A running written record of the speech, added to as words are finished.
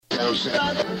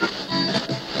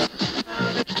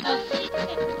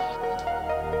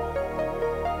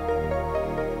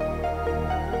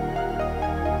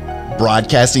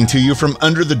Broadcasting to you from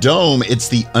Under the Dome, it's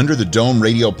the Under the Dome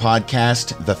radio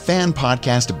podcast, the fan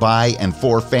podcast by and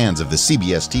for fans of the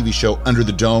CBS TV show Under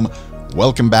the Dome.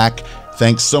 Welcome back.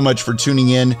 Thanks so much for tuning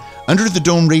in. Under the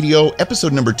Dome Radio,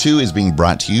 episode number 2 is being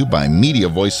brought to you by Media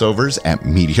Voiceovers at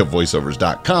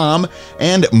MediaVoiceovers.com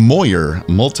and Moyer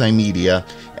Multimedia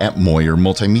at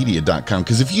MoyerMultimedia.com.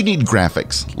 Because if you need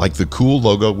graphics, like the cool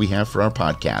logo we have for our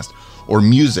podcast, or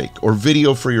music, or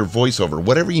video for your voiceover,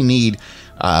 whatever you need,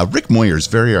 Rick Moyer is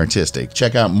very artistic.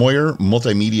 Check out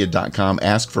MoyerMultimedia.com.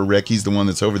 Ask for Rick. He's the one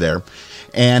that's over there.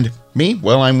 And me,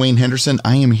 well, I'm Wayne Henderson.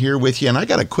 I am here with you, and I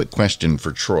got a quick question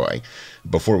for Troy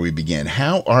before we begin.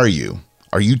 How are you?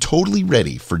 Are you totally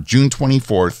ready for June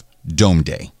 24th, Dome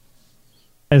Day?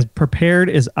 As prepared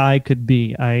as I could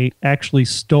be. I actually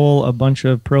stole a bunch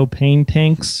of propane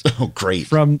tanks. Oh, great.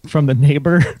 From the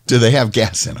neighbor. Do they have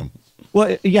gas in them?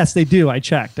 Well, yes, they do. I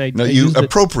checked. You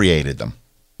appropriated them.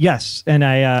 Yes, and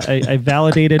I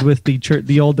validated with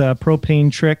the old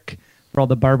propane trick for all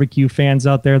the barbecue fans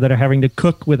out there that are having to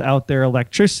cook without their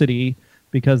electricity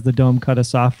because the dome cut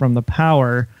us off from the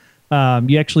power.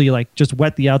 You actually just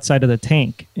wet the outside of the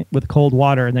tank with cold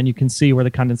water, and then you can see where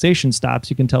the condensation stops.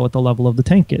 You can tell what the level of the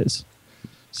tank is.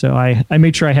 So I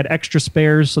made sure I had extra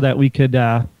spares so that we could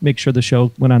make sure the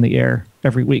show went on the air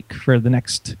every week for the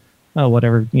next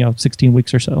 16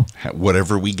 weeks or so.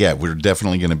 Whatever we get, we're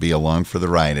definitely going to be along for the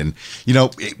ride. And,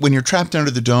 when you're trapped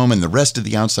under the dome and the rest of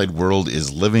the outside world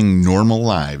is living normal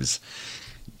lives,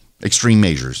 extreme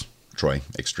measures, Troy,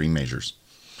 extreme measures.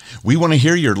 We want to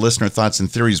hear your listener thoughts and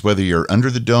theories, whether you're under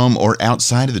the dome or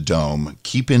outside of the dome,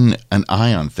 keeping an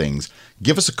eye on things.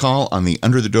 Give us a call on the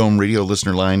Under the Dome radio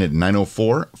listener line at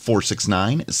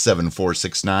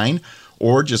 904-469-7469.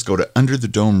 Or just go to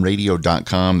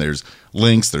underthedomeradio.com. There's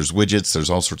links, there's widgets, there's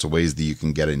all sorts of ways that you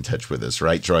can get in touch with us.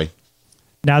 Right, Troy?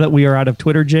 Now that we are out of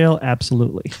Twitter jail,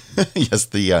 absolutely. Yes,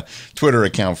 the Twitter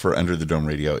account for Under the Dome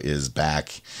Radio is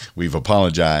back. We've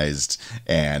apologized,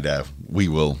 and we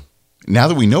will, now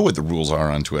that we know what the rules are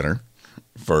on Twitter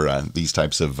for these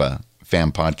types of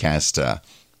fan podcast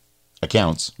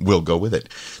accounts, will go with it.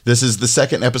 This is the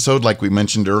second episode, like we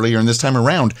mentioned earlier, and this time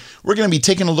around, we're going to be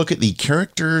taking a look at the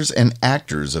characters and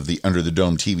actors of the Under the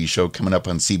Dome TV show coming up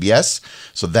on CBS,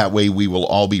 so that way we will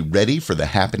all be ready for the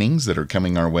happenings that are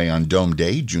coming our way on Dome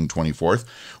Day, June 24th.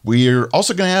 We're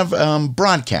also going to have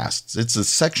broadcasts. It's a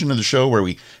section of the show where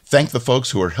we thank the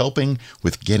folks who are helping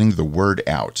with getting the word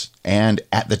out. And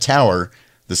at the Tower,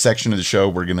 the section of the show,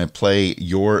 we're going to play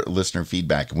your listener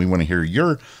feedback, and we want to hear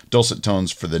your dulcet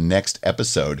tones for the next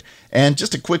episode. And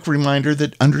just a quick reminder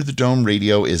that Under the Dome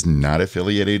Radio is not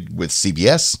affiliated with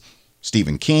CBS,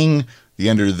 Stephen King, the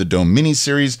Under the Dome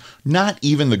miniseries, not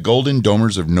even the Golden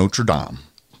Domers of Notre Dame.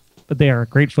 But they are a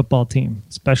great football team,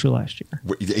 especially last year.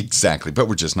 Exactly, but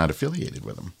we're just not affiliated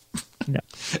with them. No.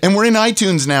 And we're in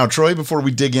iTunes now, Troy, before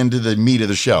we dig into the meat of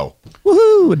the show.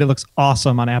 Woohoo! And it looks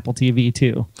awesome on Apple TV,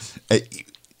 too.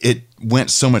 It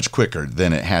went so much quicker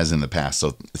than it has in the past.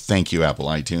 So thank you, Apple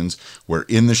iTunes. We're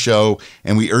in the show,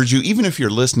 and we urge you, even if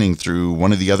you're listening through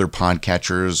one of the other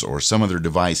podcatchers or some other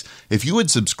device, if you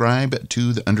would subscribe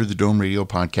to the Under the Dome Radio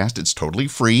podcast, it's totally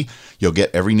free. You'll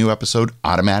get every new episode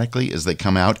automatically as they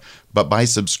come out. But by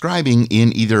subscribing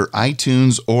in either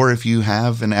iTunes or if you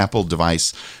have an Apple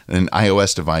device, an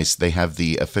iOS device, they have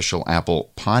the official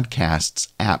Apple Podcasts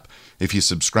app. If you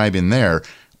subscribe in there,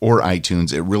 or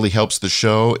iTunes, it really helps the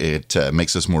show. It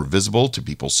makes us more visible to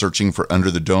people searching for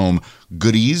Under the Dome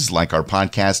goodies like our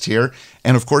podcast here.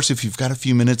 And of course, if you've got a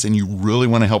few minutes and you really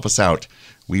want to help us out,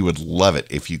 we would love it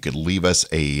if you could leave us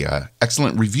a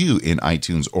excellent review in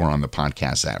iTunes or on the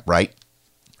podcast app, right?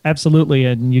 Absolutely.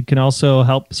 And you can also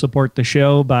help support the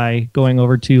show by going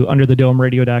over to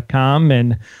underthedomeradio.com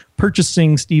and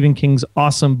purchasing Stephen King's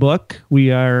awesome book.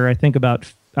 We are, I think,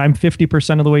 I'm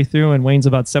 50% of the way through, and Wayne's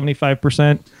about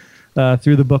 75%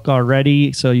 through the book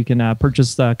already. So you can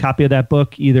purchase a copy of that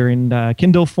book either in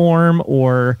Kindle form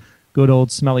or good old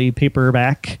smelly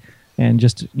paperback, and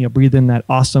just breathe in that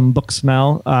awesome book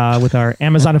smell with our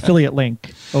Amazon affiliate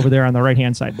link over there on the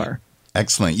right-hand sidebar.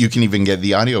 Excellent. You can even get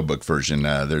the audiobook version.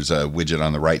 There's a widget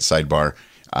on the right sidebar.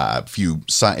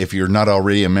 If you're not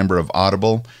already a member of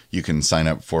Audible, you can sign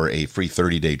up for a free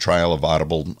 30-day trial of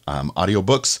Audible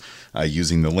audiobooks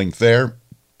using the link there.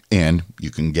 And you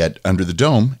can get Under the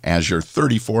Dome as your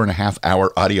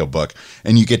 34.5-hour audiobook,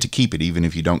 and you get to keep it even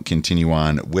if you don't continue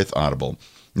on with Audible.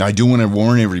 Now, I do want to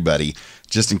warn everybody,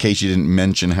 just in case you didn't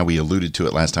mention how we alluded to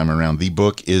it last time around, the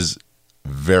book is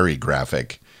very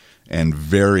graphic. and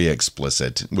very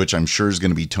explicit, which I'm sure is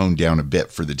going to be toned down a bit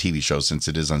for the TV show since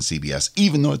it is on CBS,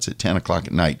 even though it's at 10 o'clock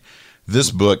at night. This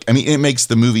book, I mean, it makes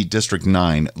the movie District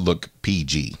 9 look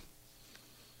PG.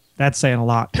 That's saying a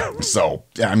lot. So,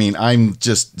 I mean, I'm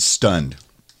just stunned.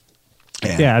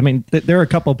 And yeah, I mean, there are a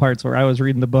couple parts where I was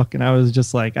reading the book and I was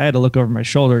just like, I had to look over my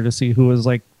shoulder to see who was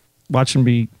like watching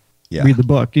me read the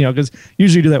book, you know, because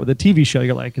usually you do that with a TV show.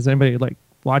 You're like, is anybody like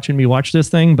watching me watch this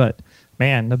thing? But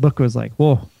man, the book was like,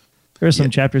 whoa, there's some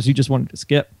chapters you just wanted to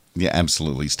skip. Yeah,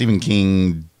 absolutely. Stephen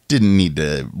King didn't need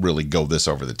to really go this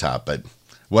over the top, but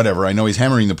whatever. I know he's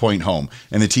hammering the point home,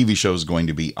 and the TV show is going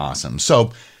to be awesome.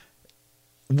 So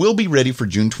we'll be ready for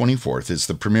June 24th. It's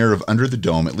the premiere of Under the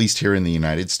Dome, at least here in the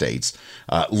United States.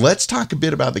 Let's talk a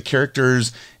bit about the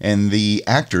characters and the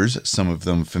actors, some of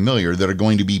them familiar, that are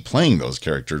going to be playing those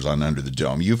characters on Under the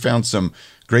Dome. You found some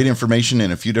great information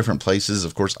in a few different places,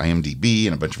 of course, IMDb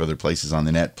and a bunch of other places on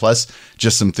the net, plus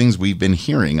just some things we've been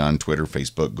hearing on Twitter,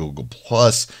 Facebook, Google+,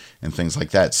 and things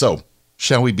like that. So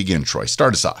shall we begin, Troy?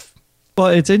 Start us off. Well,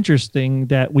 it's interesting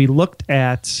that we looked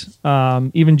at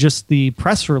even just the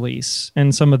press release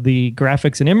and some of the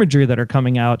graphics and imagery that are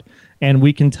coming out. And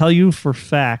we can tell you for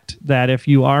fact that if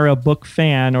you are a book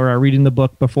fan or are reading the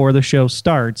book before the show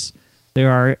starts, there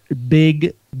are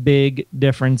big, big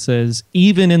differences,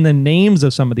 even in the names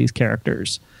of some of these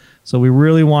characters. So we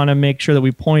really want to make sure that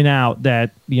we point out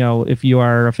that, you know, if you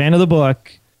are a fan of the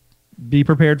book, be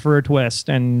prepared for a twist.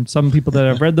 And some people that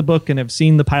have read the book and have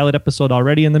seen the pilot episode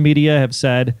already in the media have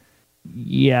said,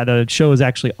 yeah, the show is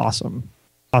actually awesome.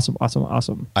 Awesome, awesome,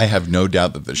 awesome. I have no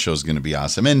doubt that the show is going to be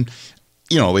awesome. And,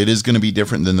 you know, it is going to be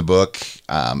different than the book,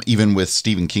 even with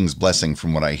Stephen King's blessing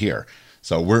from what I hear.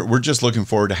 So we're just looking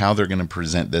forward to how they're going to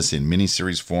present this in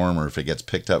miniseries form or if it gets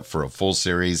picked up for a full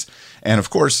series. And, of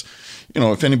course, you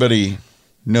know, if anybody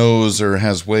knows or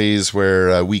has ways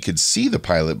where we could see the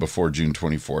pilot before June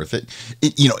 24th,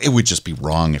 it would just be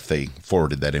wrong if they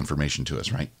forwarded that information to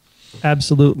us, right?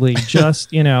 Absolutely.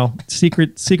 Just, you know,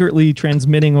 secretly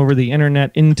transmitting over the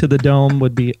internet into the dome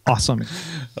would be awesome.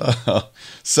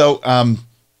 So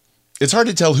it's hard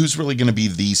to tell who's really going to be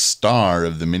the star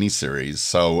of the miniseries.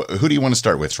 So who do you want to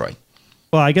start with, Troy?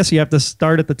 Well, I guess you have to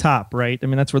start at the top, right? I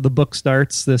mean, that's where the book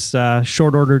starts. This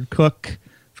short-ordered cook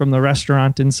from the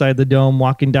restaurant inside the dome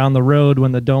walking down the road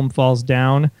when the dome falls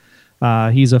down.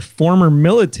 He's a former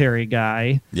military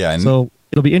guy. Yeah. So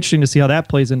it'll be interesting to see how that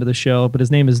plays into the show. But his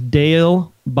name is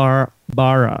Dale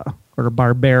Barbera, or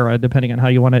Barbera, depending on how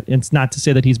you want it. It's not to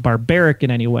say that he's barbaric in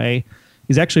any way.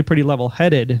 He's actually pretty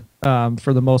level-headed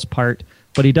for the most part.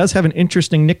 But he does have an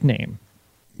interesting nickname.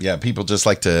 Yeah, people just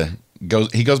like to go.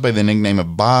 He goes by the nickname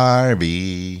of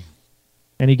Barbie.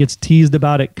 And he gets teased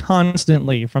about it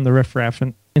constantly from the riffraff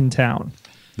in town.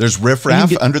 There's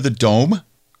riffraff under the dome?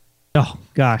 Oh,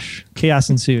 gosh. Chaos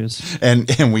ensues. And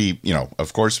we, you know,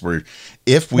 of course, men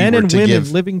and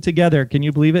women living together. Can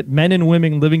you believe it? Men and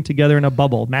women living together in a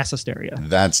bubble. Mass hysteria.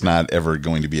 That's not ever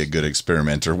going to be a good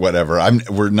experiment or whatever.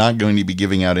 We're not going to be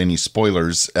giving out any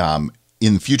spoilers.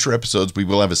 In future episodes, we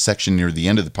will have a section near the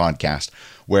end of the podcast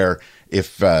where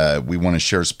if we want to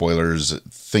share spoilers,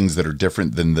 things that are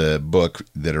different than the book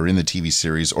that are in the TV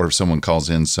series, or if someone calls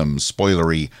in some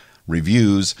spoilery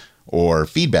reviews or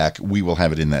feedback, we will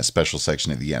have it in that special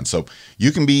section at the end. So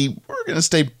we're going to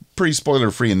stay pretty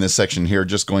spoiler free in this section here,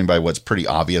 just going by what's pretty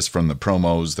obvious from the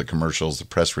promos, the commercials, the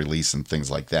press release, and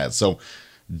things like that. So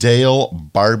Dale,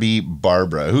 Barbie,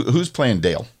 Barbara. Who's playing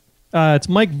Dale? It's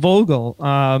Mike Vogel.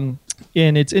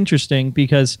 And it's interesting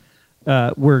because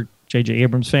we're J.J.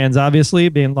 Abrams fans, obviously,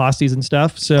 being Losties and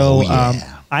stuff. So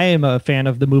I am a fan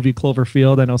of the movie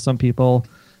Cloverfield. I know some people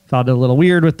found it a little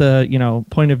weird with the, you know,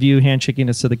 point of view handshaking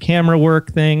us to the camera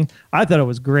work thing. I thought it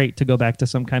was great to go back to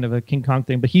some kind of a King Kong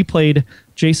thing. But he played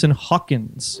Jason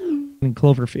Hawkins in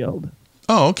Cloverfield.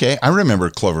 Oh, okay. I remember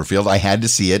Cloverfield. I had to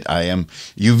see it.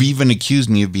 You've even accused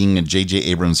me of being a J.J.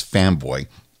 Abrams fanboy.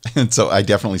 And so I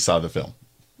definitely saw the film.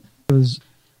 It was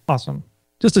awesome.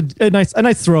 Just a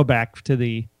nice throwback to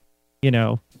the, you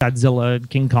know, Godzilla,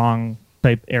 King Kong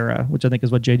type era, which I think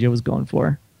is what JJ was going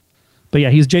for. But yeah,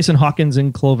 he's Jason Hawkins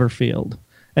in Cloverfield.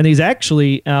 And he's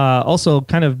actually also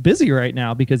kind of busy right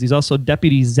now because he's also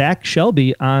Deputy Zach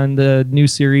Shelby on the new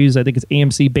series, I think it's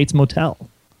AMC Bates Motel.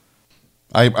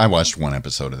 I watched one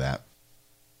episode of that.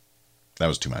 That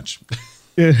was too much.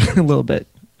 A little bit.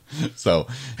 So,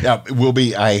 yeah,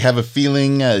 I have a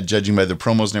feeling, judging by the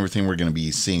promos and everything, we're going to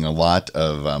be seeing a lot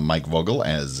of Mike Vogel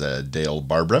as Dale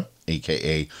Barbara.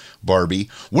 a.k.a. Barbie.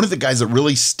 One of the guys that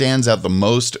really stands out the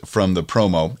most from the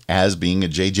promo as being a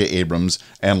J.J. Abrams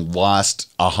and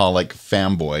Lost-aholic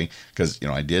fanboy, because,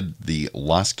 I did the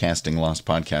Lost Casting Lost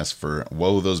podcast for,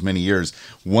 those many years.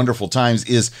 Wonderful times,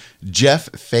 is Jeff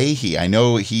Fahey. I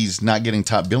know he's not getting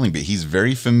top billing, but he's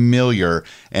very familiar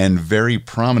and very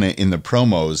prominent in the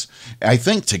promos. I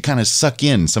think to kind of suck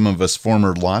in some of us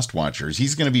former Lost watchers.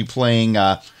 He's going to be playing,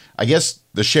 I guess,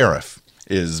 the sheriff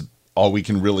is all we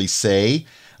can really say.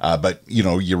 But,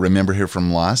 you remember here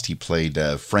from Lost, he played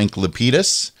Frank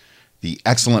Lapidus, the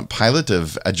excellent pilot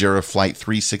of Agera Flight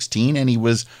 316, and he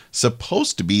was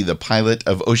supposed to be the pilot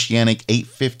of Oceanic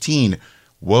 815.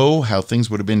 Whoa, how things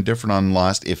would have been different on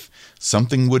Lost if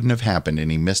something wouldn't have happened and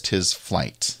he missed his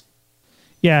flight.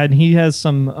 Yeah, and he has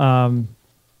some,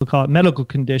 we'll call it medical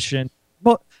condition.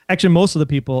 Well, actually, most of the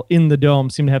people in the dome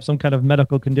seem to have some kind of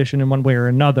medical condition in one way or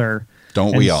another.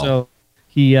 Don't we all? So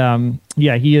he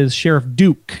is Sheriff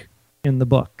Duke in the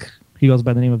book. He goes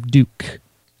by the name of Duke.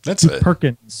 That's Duke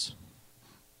Perkins.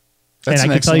 That's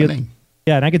an excellent name.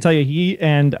 Yeah, and I can tell you, he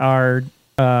and our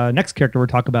next character we're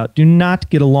talking about do not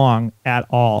get along at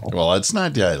all. Well, it's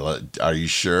not. Are you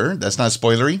sure? That's not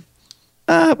spoilery?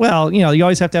 Well, you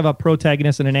always have to have a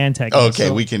protagonist and an antagonist. Okay,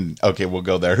 so we'll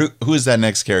go there. Who is that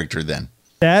next character then?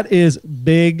 That is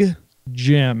Big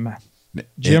Jim.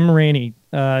 Jim Rainey.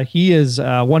 He is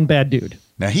one bad dude.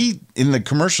 Now, in the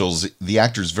commercials, the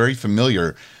actor's very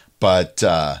familiar, but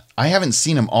I haven't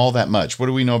seen him all that much. What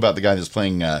do we know about the guy that's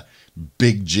playing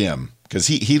Big Jim? Because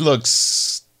he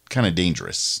looks kind of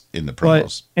dangerous in the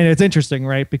promos. And it's interesting,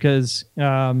 right? Because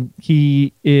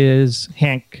he is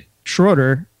Hank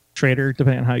Schroeder,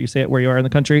 depending on how you say it, where you are in the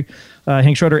country,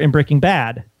 Hank Schroeder in Breaking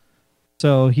Bad.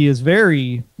 So he is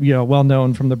very, well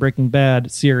known from the Breaking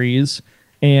Bad series.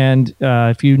 And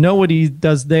if you know what he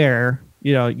does there,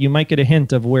 you might get a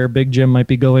hint of where Big Jim might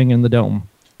be going in the dome.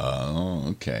 Oh,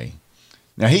 okay.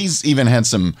 Now, he's even had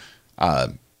some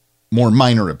more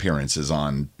minor appearances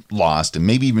on Lost and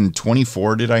maybe even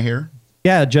 24, did I hear?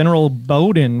 Yeah, General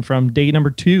Bowden from day number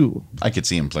 2. I could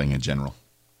see him playing a general.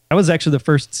 That was actually the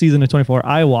first season of 24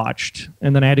 I watched,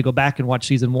 and then I had to go back and watch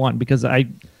season 1 because I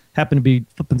happened to be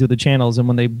flipping through the channels, and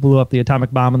when they blew up the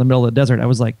atomic bomb in the middle of the desert, I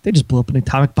was like, they just blew up an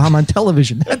atomic bomb on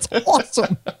television. That's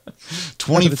awesome.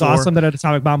 24. It's awesome that an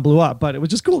atomic bomb blew up, but it was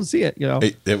just cool to see it,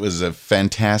 It was a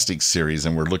fantastic series,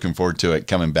 and we're looking forward to it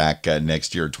coming back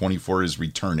next year. 24 is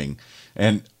returning.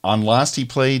 And on Lost, he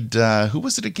played, who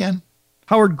was it again?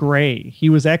 Howard Gray. He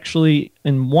was actually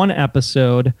in one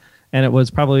episode, and it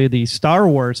was probably the Star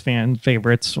Wars fan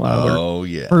favorites.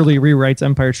 Yeah. Early rewrites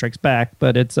Empire Strikes Back,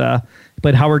 but it's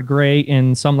played Howard Gray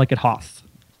in Some Like It Hoth.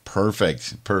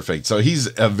 Perfect. So he's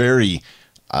a very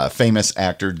famous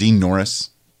actor, Dean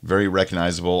Norris, very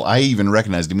recognizable. I even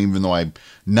recognized him, even though I'm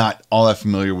not all that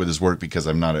familiar with his work because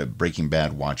I'm not a Breaking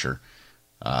Bad watcher.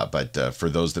 But for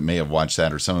those that may have watched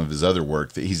that or some of his other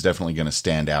work, he's definitely going to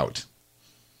stand out.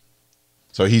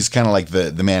 So he's kind of like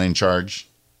the man in charge.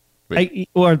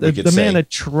 The man that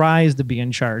tries to be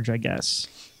in charge, I guess.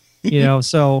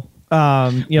 So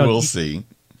we'll see.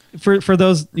 For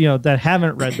those that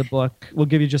haven't read the book, we'll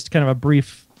give you just kind of a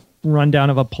brief rundown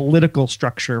of a political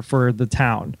structure for the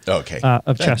town. Okay.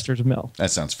 Of Chester's Mill.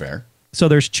 That sounds fair. So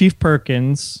there's Chief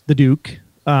Perkins, the Duke.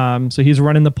 So he's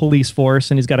running the police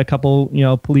force, and he's got a couple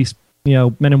police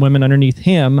men and women underneath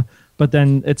him. But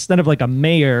then instead of like a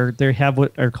mayor, they have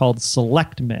what are called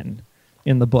selectmen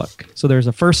in the book. So there's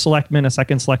a first selectman, a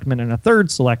second selectman, and a third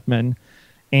selectman.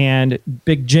 And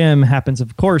Big Jim happens,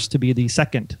 of course, to be the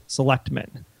second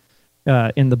selectman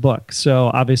in the book.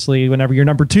 So obviously, whenever you're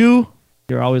number 2,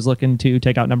 you're always looking to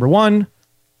take out number 1,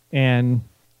 and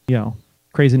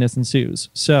craziness ensues.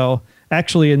 So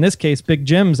actually, in this case, Big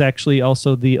Jim's actually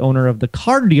also the owner of the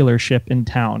car dealership in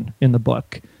town in the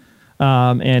book.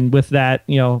 And with that,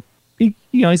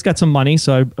 he's got some money.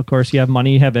 So of course, you have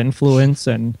money, you have influence,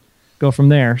 and go from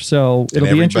there. So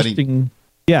it'll be interesting.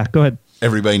 Yeah, go ahead.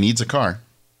 Everybody needs a car.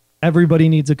 Everybody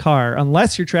needs a car,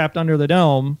 unless you're trapped under the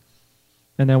dome.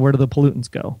 And then where do the pollutants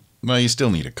go? Well, you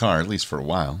still need a car, at least for a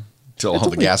while, till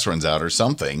all the gas runs out or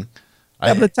something.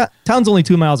 Yeah, but the town's only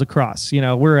 2 miles across.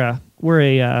 We're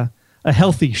a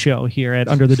healthy show here at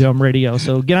Under the Dome Radio.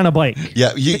 So get on a bike.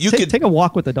 Yeah, you could take a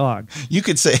walk with the dog. You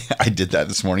could say, I did that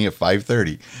this morning at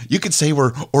 5:30. You could say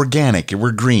we're organic and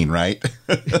we're green, right?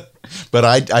 But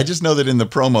I just know that in the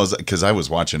promos, because I was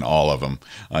watching all of them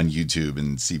on YouTube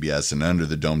and CBS and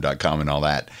underthedome.com and all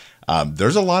that,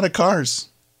 there's a lot of cars.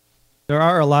 There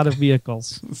are a lot of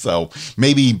vehicles. So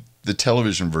maybe the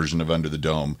television version of Under the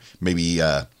Dome, maybe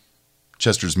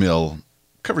Chester's Mill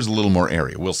covers a little more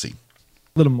area. We'll see.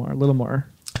 A little more.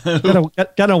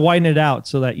 Gotta widen it out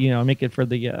so that make it for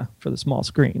the small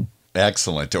screen.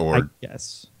 Excellent.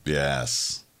 Yes.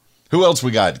 Yes. Who else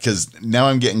we got? Because now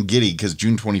I'm getting giddy because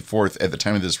June 24th at the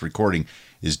time of this recording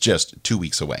is just 2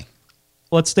 weeks away.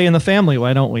 Let's stay in the family.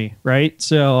 Why don't we? Right.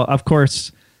 So of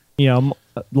course,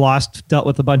 Lost dealt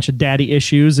with a bunch of daddy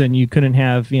issues, and you couldn't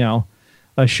have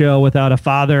a show without a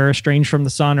father estranged from the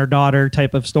son or daughter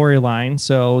type of storyline.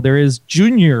 So there is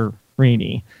Junior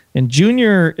Rainey, and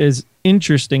Junior is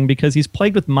interesting because he's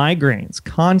plagued with migraines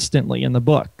constantly in the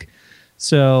book.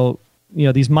 So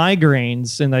these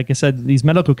migraines and, like I said, these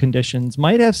medical conditions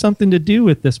might have something to do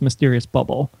with this mysterious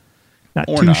bubble. Not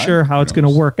too sure how it's going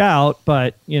to work out,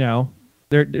 but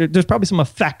there's probably some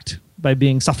effect by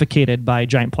being suffocated by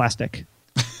giant plastic.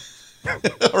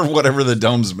 Or whatever the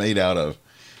dome's made out of.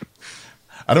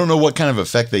 I don't know what kind of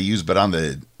effect they use, but on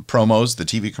the promos, the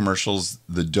TV commercials,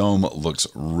 the dome looks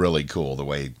really cool. The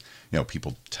way,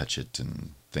 people touch it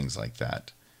and things like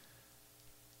that.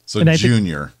 So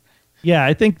Junior.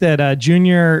 I think that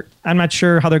Junior, I'm not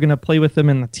sure how they're going to play with him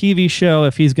in the TV show,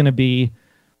 if he's going to be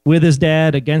with his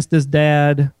dad, against his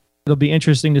dad. It'll be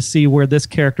interesting to see where this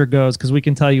character goes, because we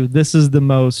can tell you this is the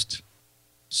most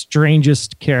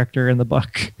strangest character in the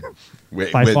book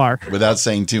by far. Without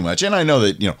saying too much. And I know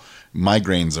that,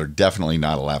 migraines are definitely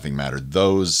not a laughing matter.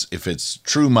 Those, if it's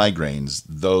true migraines,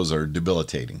 those are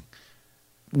debilitating.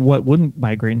 What wouldn't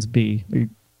migraines be?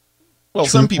 Well,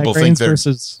 some people think they're...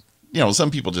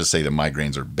 some people just say that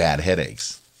migraines are bad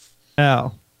headaches.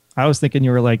 Oh, I was thinking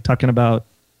you were talking about,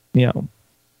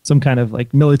 some kind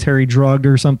of military drug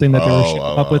or something that they were shipping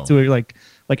up with to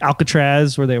like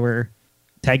Alcatraz, where they were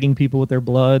tagging people with their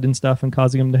blood and stuff and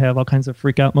causing them to have all kinds of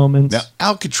freak out moments. Now,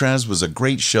 Alcatraz was a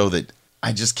great show that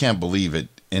I just can't believe it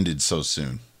ended so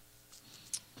soon.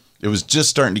 It was just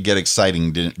starting to get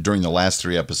exciting during the last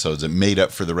 3 episodes. It made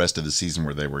up for the rest of the season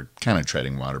where they were kind of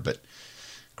treading water, but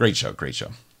great show. Great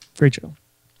show.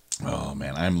 Oh,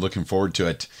 man, I'm looking forward to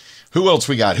it. Who else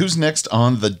we got? Who's next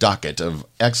on the docket of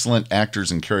excellent actors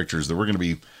and characters that we're going to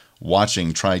be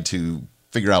watching, try to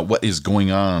figure out what is going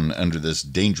on under this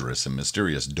dangerous and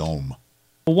mysterious dome?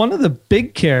 One of the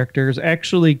big characters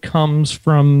actually comes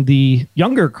from the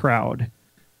younger crowd,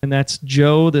 and that's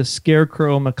Joe the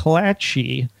Scarecrow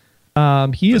McClatchy.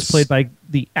 He is played by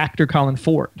the actor Colin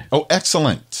Ford. Oh,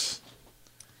 excellent.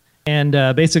 And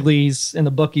basically, he's in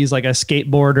the book, he's like a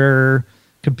skateboarder,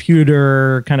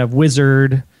 computer kind of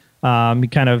wizard. He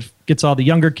kind of gets all the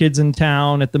younger kids in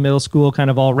town at the middle school kind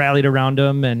of all rallied around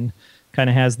him, and kind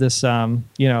of has this,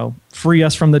 free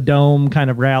us from the dome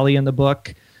kind of rally in the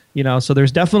book. So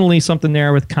there's definitely something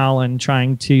there with Colin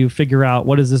trying to figure out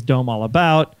what is this dome all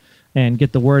about and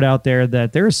get the word out there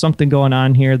that there is something going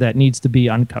on here that needs to be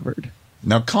uncovered.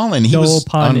 Now, Colin, he no was... No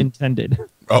pun intended.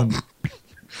 Oh,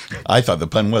 I thought the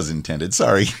pun was intended.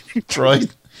 Sorry, Troy.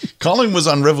 Colin was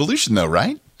on Revolution, though,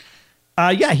 right?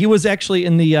 Yeah, he was actually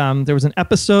in the... there was an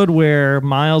episode where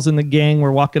Miles and the gang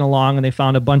were walking along and they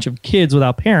found a bunch of kids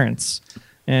without parents.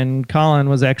 And Colin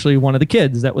was actually one of the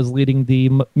kids that was leading the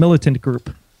militant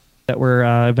group that were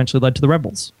eventually led to the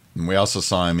rebels. And we also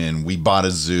saw him in We Bought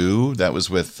a Zoo. That was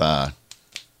with... the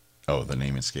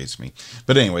name escapes me.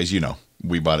 But anyways,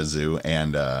 We Bought a Zoo.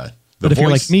 And But if you're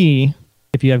like me,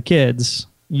 if you have kids,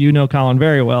 you know Colin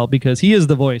very well because he is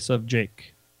the voice of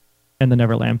Jake and the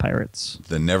Neverland Pirates.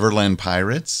 The Neverland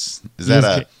Pirates? Is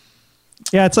that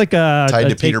Yeah, it's like a... Tied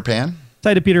to Peter Pan?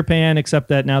 Tied to Peter Pan, except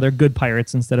that now they're good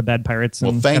pirates instead of bad pirates.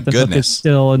 And well, thank Captain goodness. Hook is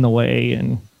still in the way,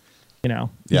 and, you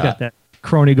got that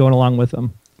crony going along with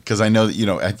them. Because I know that,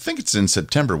 I think it's in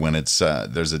September when it's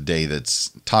there's a day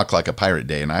that's Talk Like a Pirate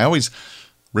Day. And I always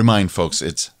remind folks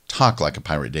it's Talk Like a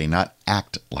Pirate Day, not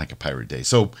Act Like a Pirate Day.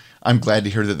 So I'm glad to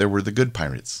hear that there were the good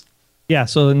pirates. Yeah,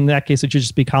 so in that case, it should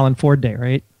just be Colin Ford Day,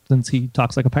 right? Since he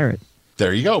talks like a pirate.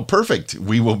 There you go. Perfect.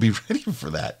 We will be ready for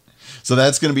that. So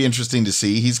that's going to be interesting to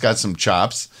see. He's got some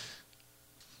chops.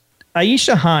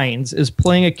 Aisha Hines is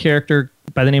playing a character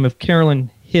by the name of Carolyn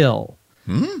Hill.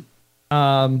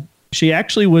 She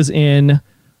actually was in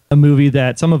a movie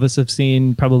that some of us have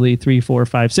seen probably 3, 4,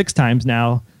 5, 6 times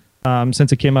now,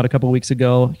 since it came out a couple weeks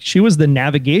ago. She was the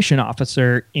navigation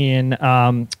officer in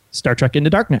Star Trek Into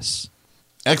Darkness.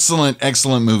 Excellent,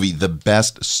 excellent movie. The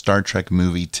best Star Trek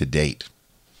movie to date.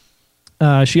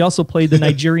 She also played the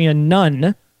Nigerian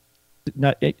nun.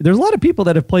 There's a lot of people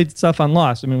that have played stuff on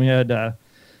Lost. I mean, we had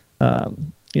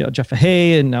Jeff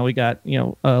Fahey, and now we got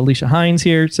Alicia Hines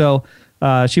here. So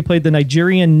she played the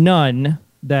Nigerian nun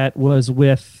that was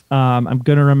with I'm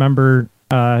going to remember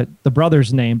the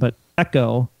brother's name, but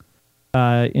Echo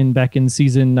back in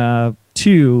season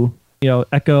 2.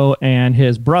 Echo and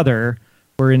his brother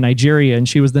were in Nigeria, and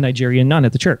she was the Nigerian nun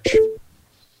at the church.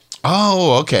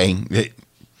 Oh, okay.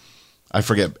 I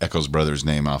forget Echo's brother's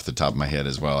name off the top of my head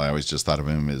as well. I always just thought of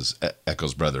him as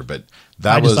Echo's brother, but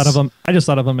I just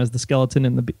thought of him as the skeleton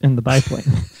in the biplane.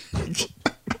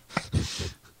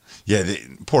 Yeah,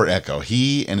 poor Echo.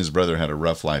 He and his brother had a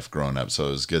rough life growing up, so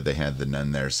it was good they had the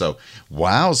nun there. So,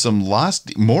 wow,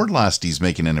 more Losties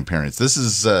making an appearance. This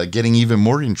is getting even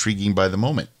more intriguing by the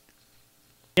moment.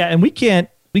 Yeah, and we can't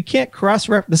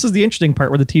cross-reference. This is the interesting part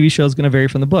where the TV show is going to vary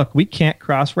from the book. We can't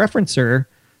cross-reference her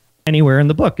anywhere in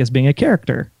the book as being a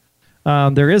character.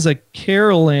 There is a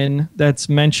Carolyn that's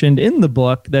mentioned in the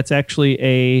book that's actually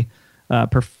a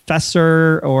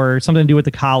professor or something to do with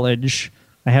the college.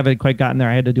 I haven't quite gotten there.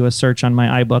 I had to do a search on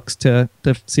my iBooks to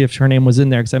see if her name was in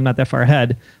there because I'm not that far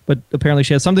ahead. But apparently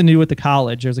she has something to do with the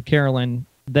college. There's a Carolyn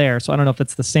there. So I don't know if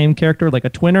it's the same character, like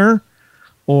a twinner,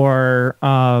 or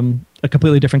a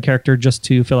completely different character just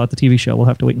to fill out the TV show. We'll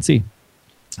have to wait and see.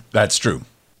 That's true,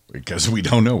 because we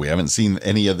don't know. We haven't seen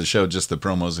any of the show, just the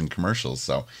promos and commercials.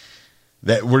 So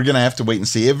that we're going to have to wait and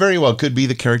see. It very well could be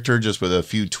the character just with a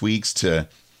few tweaks to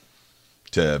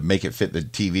make it fit the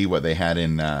TV, what they had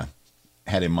in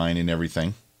mind and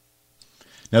everything.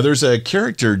 Now there's a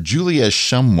character, Julia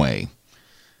Shumway.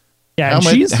 Yeah,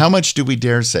 how much do we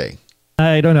dare say?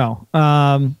 I don't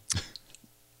know.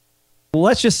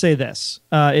 Let's just say this.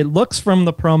 It looks from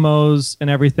the promos and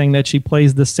everything that she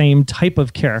plays the same type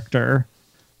of character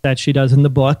that she does in the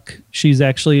book. She's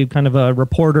actually kind of a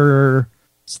reporter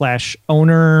 /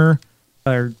 owner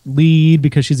or lead,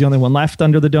 because she's the only one left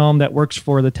under the dome that works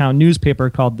for the town newspaper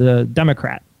called the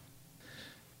Democrat.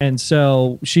 And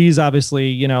so she's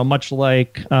obviously, much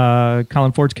like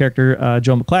Colin Ford's character,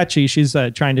 Joe McClatchy, she's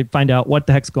trying to find out what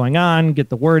the heck's going on, get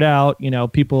the word out.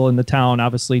 People in the town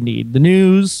obviously need the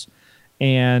news.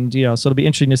 And, so it'll be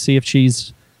interesting to see if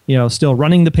she's, still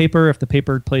running the paper, if the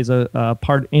paper plays a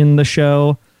part in the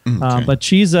show. Okay. But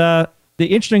she's the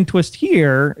interesting twist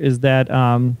here is that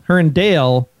her and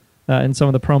Dale in some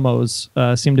of the promos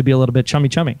seem to be a little bit chummy.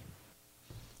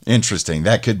 Interesting.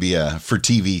 That could be a for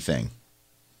TV thing.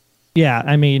 Yeah,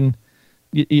 I mean,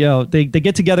 they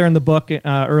get together in the book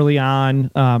early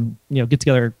on, get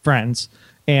together friends,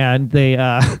 and they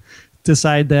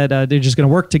decide that they're just going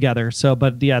to work together. So,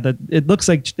 but yeah, it looks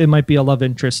like it might be a love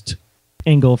interest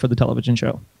angle for the television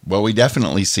show. Well, we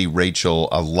definitely see Rachel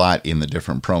a lot in the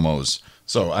different promos.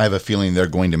 So I have a feeling they're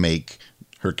going to make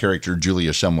her character,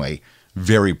 Julia Shumway,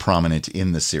 very prominent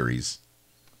in the series.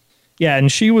 Yeah,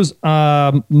 and she was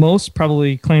most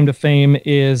probably claimed to fame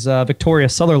is Victoria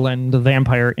Sutherland, the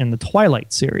vampire in the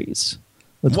Twilight series.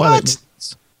 What?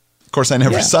 Of course, I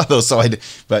never saw those,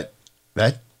 but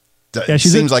that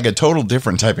seems like a total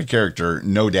different type of character,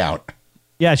 no doubt.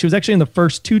 Yeah, she was actually in the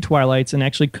first two Twilights and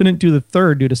actually couldn't do the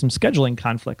third due to some scheduling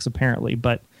conflicts, apparently.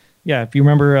 But yeah, if you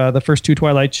remember the first two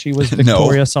Twilights, she was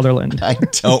Victoria Sutherland. I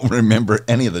don't remember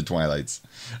any of the Twilights.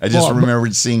 I just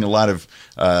remembered seeing a lot of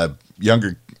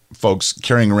younger folks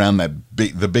carrying around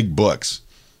the big books,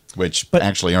 which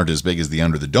actually aren't as big as the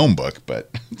Under the Dome book,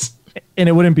 but and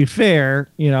it wouldn't be fair,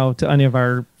 to any of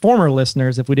our former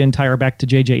listeners if we didn't tie her back to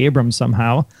J.J. Abrams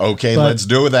somehow. Okay, let's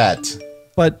do that.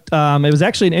 But it was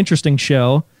actually an interesting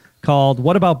show called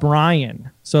What About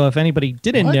Brian? So if anybody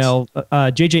didn't know,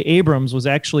 J.J. Abrams was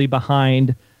actually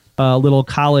behind a little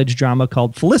college drama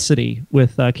called Felicity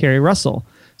with Kerry Russell.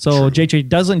 So JJ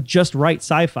doesn't just write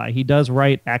sci-fi. He does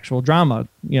write actual drama,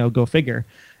 go figure.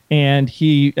 And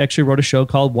he actually wrote a show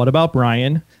called What About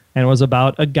Brian? And it was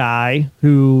about a guy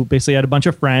who basically had a bunch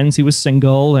of friends. He was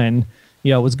single and,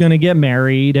 was going to get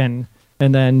married and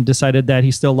then decided that he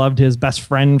still loved his best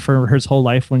friend for his whole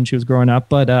life when she was growing up.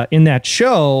 But in that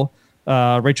show,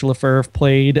 Rachel Lefevre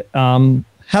played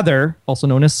Heather, also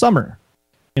known as Summer,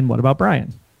 in What About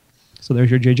Brian? So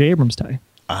there's your J.J. Abrams tie.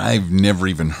 I've never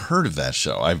even heard of that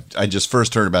show. I just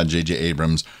first heard about J.J.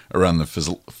 Abrams around the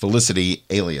Felicity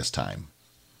Alias time.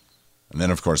 And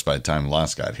then, of course, by the time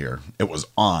Lost got here, it was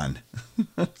on.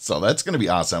 So that's going to be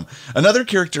awesome. Another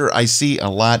character I see a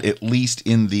lot, at least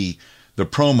in the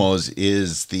promos,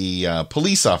 is the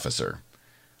police officer.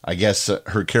 I guess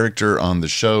her character on the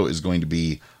show is going to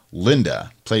be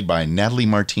Linda, played by Natalie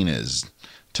Martinez.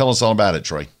 Tell us all about it,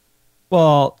 Troy.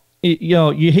 Well,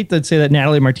 you hate to say that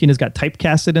Natalie Martinez got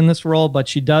typecasted in this role, but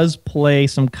she does play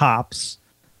some cops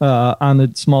on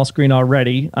the small screen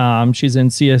already. She's in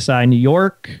CSI New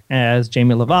York as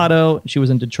Jamie Lovato. She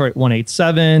was in Detroit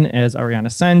 187 as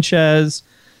Ariana Sanchez.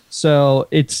 So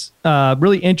it's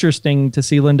really interesting to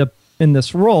see Linda in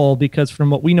this role because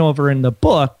from what we know of her in the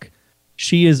book,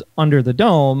 she is under the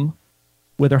dome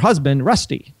with her husband,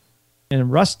 Rusty.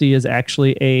 And Rusty is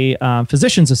actually a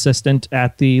physician's assistant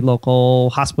at the local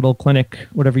hospital, clinic,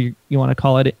 whatever you want to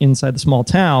call it, inside the small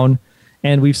town.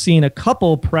 And we've seen a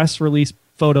couple press release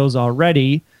photos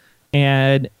already,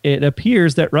 and it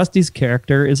appears that Rusty's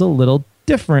character is a little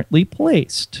differently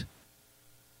placed.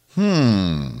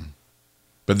 But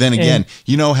then again,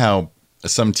 you know how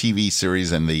some TV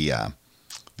series and the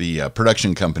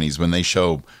production companies, when they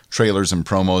show trailers and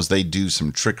promos, they do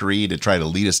some trickery to try to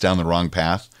lead us down the wrong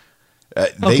path.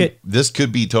 This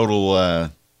could be total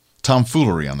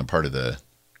tomfoolery on the part of the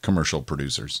commercial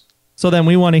producers. So then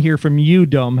we want to hear from you,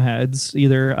 Dome Heads,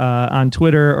 either on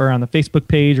Twitter or on the Facebook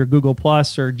page or Google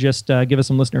Plus, or just give us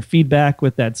some listener feedback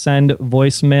with that send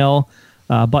voicemail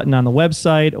button on the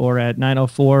website or at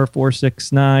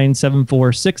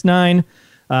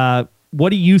 904-469-7469. What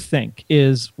do you think?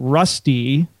 Is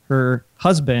Rusty, her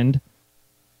husband,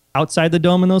 outside the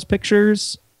dome in those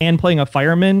pictures and playing a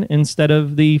fireman instead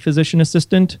of the physician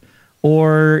assistant?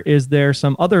 Or is there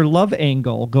some other love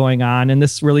angle going on and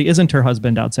this really isn't her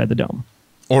husband outside the dome?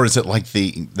 Or is it like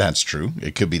that's true.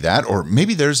 It could be that. Or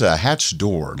maybe there's a hatched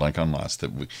door like on Lost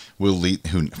that will lead.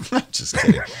 Just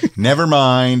kidding. Never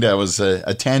mind. That was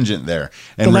a tangent there.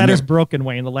 And the ladder's broken,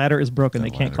 Wayne. The ladder is broken. They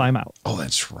can't climb out. Oh,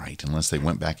 that's right. Unless they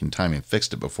went back in time and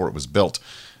fixed it before it was built.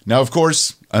 Now, of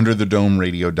course,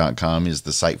 underthedomeradio.com is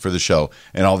the site for the show,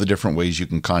 and all the different ways you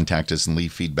can contact us and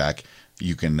leave feedback.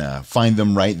 You can find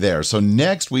them right there. So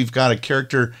next, we've got a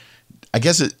character, I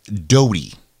guess it's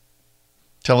Dodie.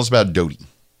 Tell us about Dodie.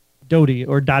 Dodie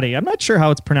or Dottie. I'm not sure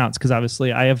how it's pronounced because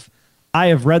obviously I have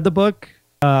read the book.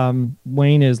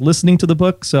 Wayne is listening to the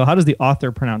book. So how does the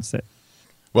author pronounce it?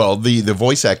 Well, the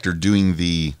voice actor doing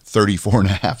the 34 and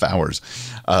a half hours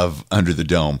of Under the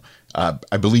Dome,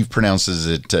 I believe pronounces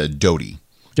it Dodie.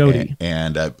 Dodie.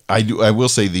 And I will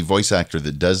say the voice actor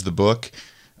that does the book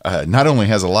not only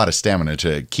has a lot of stamina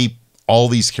to keep all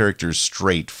these characters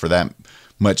straight for that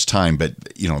much time, but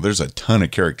there's a ton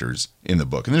of characters in the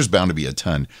book, and there's bound to be a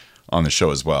ton on the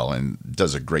show as well, and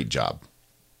does a great job.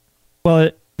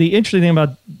 Well, the interesting thing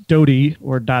about Dodie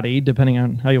or Dottie, depending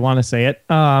on how you want to say it,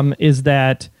 is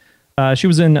that she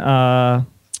was in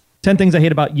 10 Things I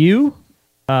Hate About You.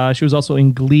 She was also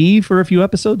in Glee for a few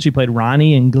episodes. She played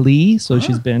Ronnie in Glee, so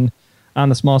she's been on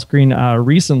the small screen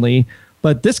recently.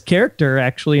 But this character,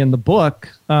 actually, in the book,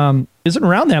 isn't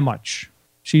around that much.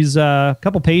 She's a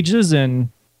couple pages, and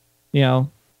we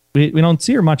don't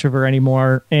see her much of her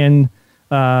anymore. And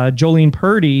Jolene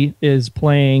Purdy is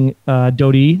playing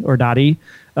Dodie or Dottie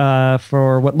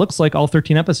for what looks like all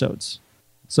 13 episodes.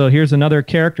 So here's another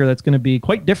character that's going to be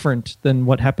quite different than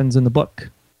what happens in the book.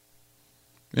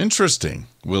 Interesting.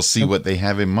 We'll see what they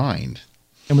have in mind.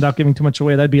 And without giving too much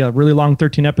away, that'd be a really long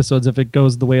 13 episodes if it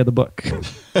goes the way of the book.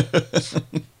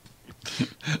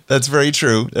 That's very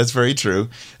true. That's very true.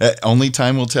 Only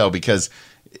time will tell because,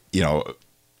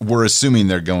 we're assuming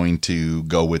they're going to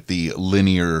go with the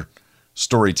linear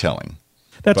storytelling.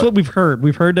 That's what we've heard.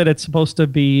 We've heard that it's supposed to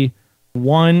be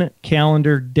one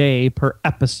calendar day per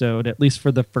episode, at least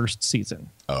for the first season.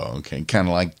 Oh, okay. Kind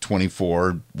of like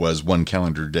 24 was one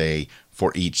calendar day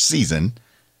for each season.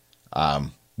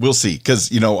 We'll see.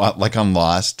 Because, like on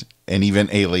Lost and even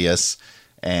Alias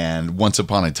and Once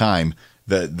Upon a Time,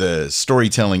 the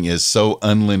storytelling is so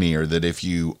unlinear that if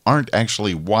you aren't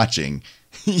actually watching,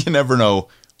 you never know.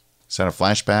 Is that a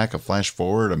flashback, a flash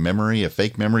forward, a memory, a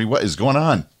fake memory? What is going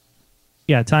on?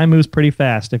 Yeah, time moves pretty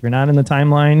fast. If you're not in the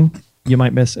timeline, you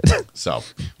might miss it. So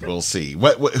we'll see.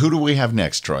 Who do we have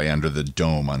next, Troy, Under the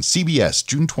Dome on CBS,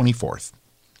 June 24th?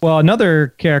 Well, another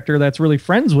character that's really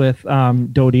friends with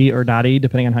Dodie or Dottie,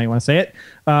 depending on how you want to say it,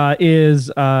 is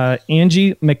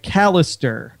Angie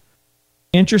McAllister.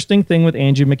 Interesting thing with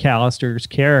Angie McAllister's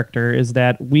character is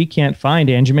that we can't find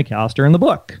Angie McAllister in the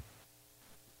book.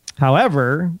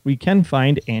 However, we can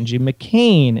find Angie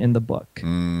McCain in the book.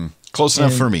 Close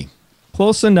enough for me.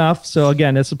 Close enough. So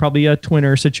again, this is probably a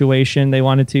twinner situation. They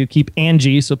wanted to keep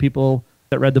Angie so people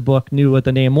that read the book knew what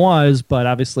the name was, but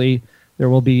obviously there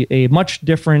will be a much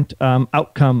different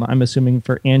outcome, I'm assuming,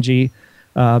 for Angie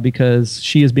because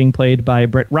she is being played by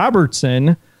Britt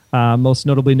Robertson, most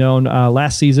notably known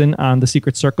last season on The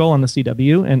Secret Circle on the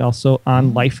CW and also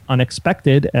on Life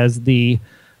Unexpected as the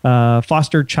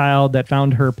foster child that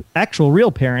found her actual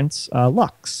real parents,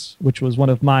 Lux, which was one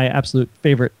of my absolute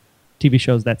favorite TV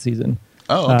shows that season.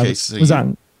 Oh, okay. So it was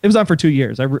on for 2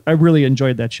 years. I really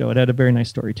enjoyed that show. It had a very nice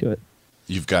story to it.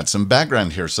 You've got some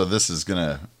background here, so this is going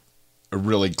to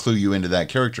really clue you into that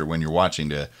character when you're watching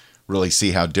to really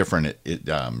see how different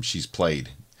she's played.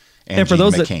 Angie and for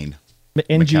those McCain.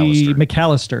 Angie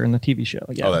McAllister in the TV show.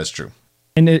 Yeah. Oh, that's true.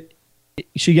 And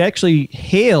she actually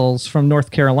hails from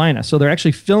North Carolina. So they're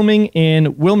actually filming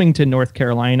in Wilmington, North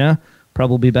Carolina,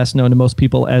 probably best known to most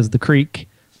people as the Creek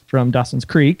from Dawson's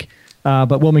Creek.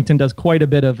 But Wilmington does quite a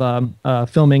bit of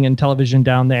filming and television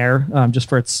down there, just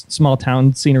for its small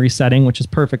town scenery setting, which is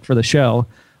perfect for the show.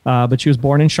 But she was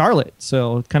born in Charlotte,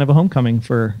 so kind of a homecoming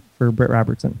for Britt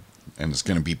Robertson. And it's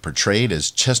going to be portrayed as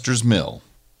Chester's Mill.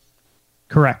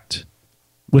 Correct.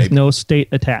 With Maybe. no state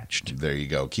attached. There you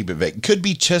go. Keep it vague. Could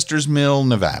be Chester's Mill,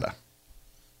 Nevada.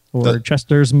 Or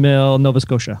Chester's Mill, Nova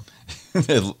Scotia.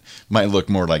 It might look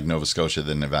more like Nova Scotia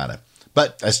than Nevada.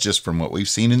 But that's just from what we've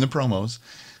seen in the promos.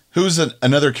 Who's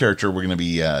another character we're going to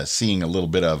be seeing a little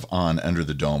bit of on Under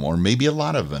the Dome, or maybe a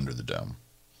lot of Under the Dome?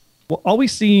 Well, all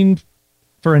we've seen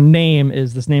for a name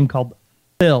is this name called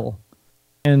Phil.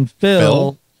 And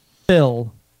Phil,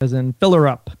 as in fill her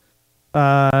up.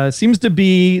 Seems to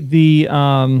be the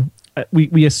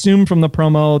we assume from the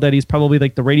promo that he's probably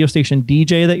like the radio station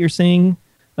DJ that you're seeing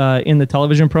in the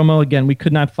television promo. Again, we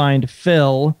could not find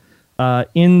Phil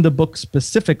in the book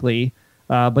specifically,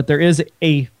 but there is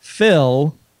a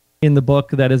Phil in the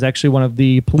book that is actually one of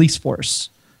the police force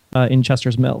in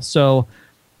Chester's Mill. So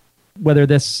whether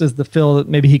this is the Phil that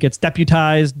maybe he gets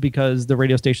deputized because the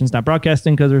radio station's not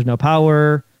broadcasting because there's no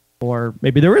power, or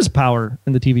maybe there is power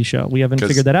in the TV show. We haven't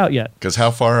figured that out yet. Because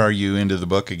how far are you into the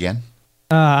book again?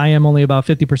 I am only about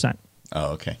 50%.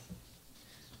 Oh, okay.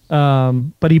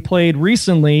 But he played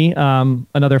recently,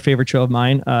 another favorite show of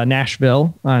mine,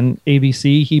 Nashville on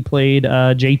ABC. He played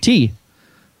JT,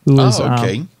 who is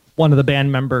one of the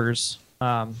band members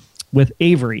with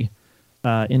Avery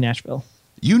in Nashville.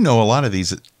 You know a lot of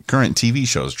these current TV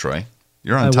shows, Troy.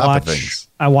 You're on top of things.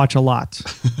 I watch a lot.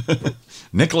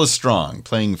 Nicholas Strong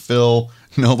playing Phil,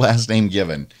 no last name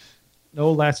given.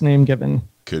 No last name given.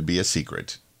 Could be a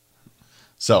secret.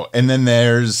 So, and then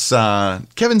there's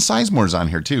Kevin Sizemore's on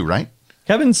here too, right?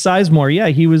 Kevin Sizemore, yeah.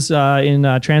 He was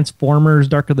in Transformers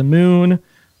Dark of the Moon.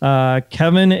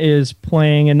 Kevin is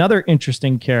playing another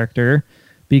interesting character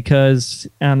because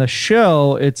on the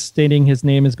show, it's stating his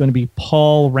name is going to be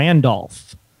Paul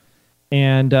Randolph.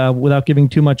 And without giving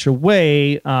too much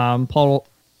away, Paul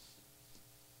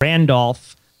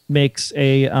Randolph makes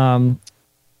a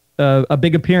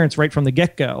big appearance right from the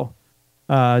get-go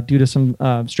due to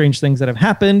some strange things that have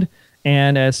happened.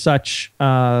 And as such,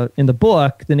 in the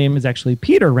book, the name is actually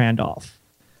Peter Randolph.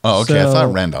 Oh, okay. So, I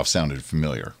thought Randolph sounded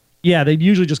familiar. Yeah, they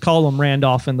usually just call him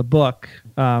Randolph in the book.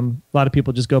 A lot of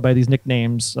people just go by these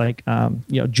nicknames like,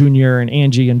 Junior and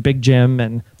Angie and Big Jim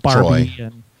and Barbie. Troy.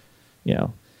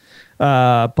 And,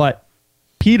 but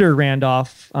Peter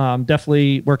Randolph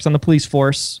definitely works on the police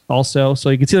force also.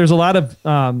 So you can see there's a lot of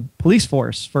police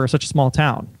force for such a small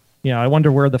town. I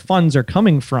wonder where the funds are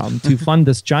coming from to fund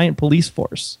this giant police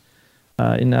force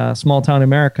in small town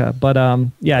America. But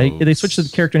they switched the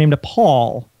character name to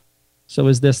Paul. So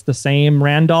is this the same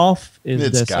Randolph?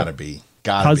 It's got to be.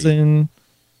 Cousin?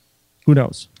 Who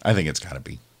knows? I think it's got to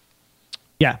be.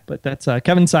 Yeah, but that's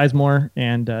Kevin Sizemore,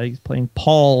 and he's playing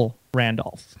Paul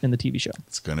Randolph in the TV show.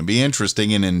 It's going to be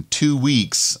interesting, and in 2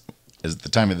 weeks, at the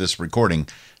time of this recording,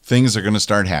 things are going to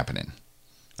start happening.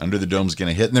 Under the Dome's going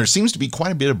to hit, and there seems to be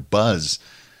quite a bit of buzz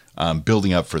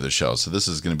building up for the show, so this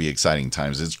is going to be exciting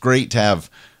times. It's great to have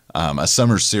a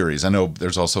summer series. I know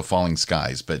there's also Falling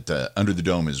Skies, but Under the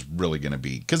Dome is really going to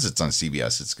be, because it's on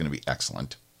CBS, it's going to be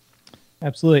excellent.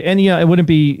 Absolutely. And it wouldn't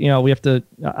be, we have to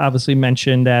obviously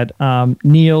mention that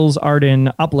Niels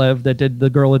Arden Uplev, that did The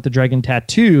Girl with the Dragon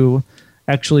Tattoo,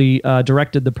 actually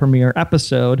directed the premiere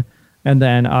episode. And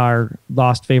then our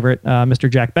lost favorite, Mr.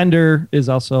 Jack Bender, is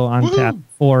also on tap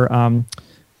for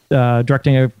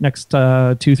directing our next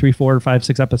 2, 3, 4, 5,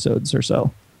 6 episodes or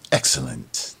so.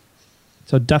 Excellent.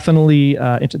 So definitely,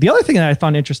 the other thing that I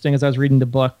found interesting as I was reading the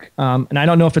book, and I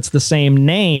don't know if it's the same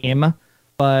name,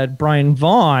 but Brian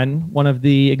Vaughn, one of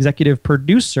the executive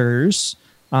producers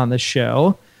on the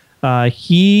show,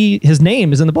 his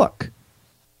name is in the book.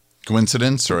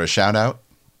 Coincidence or a shout out?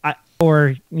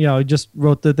 Just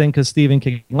wrote the thing because Stephen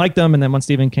King liked him, and then when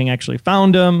Stephen King actually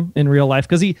found him in real life,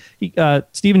 because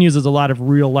Stephen uses a lot of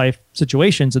real life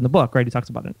situations in the book, right? He talks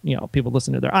about it, people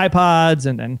listen to their iPods,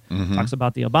 and then talks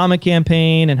about the Obama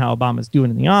campaign and how Obama's doing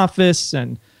in the office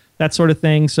and that sort of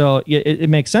thing. So it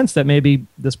makes sense that maybe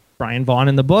this Brian Vaughn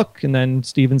in the book, and then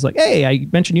Stephen's like, hey, I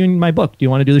mentioned you in my book. Do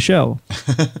you want to do the show?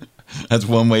 That's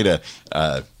one way to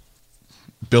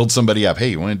build somebody up. Hey,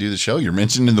 you want to do the show? You're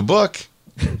mentioned in the book.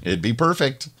 It'd be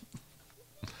perfect.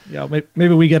 Yeah,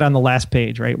 maybe we get on the last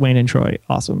page, right? Wayne and Troy.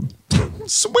 Awesome.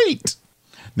 Sweet.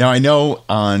 Now, I know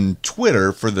on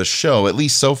Twitter for the show, at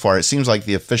least so far, it seems like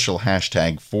the official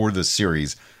hashtag for the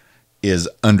series is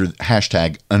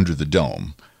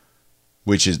 #UnderTheDome.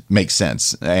 which makes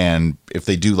sense. And if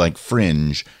they do like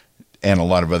Fringe and a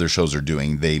lot of other shows are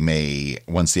doing, they may,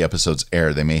 once the episodes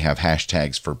air, they may have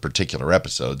hashtags for particular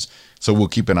episodes. So we'll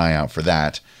keep an eye out for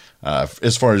that.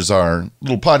 As far as our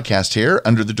little podcast here,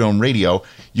 Under the Dome Radio,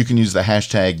 you can use the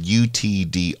hashtag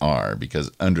UTDR, because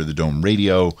Under the Dome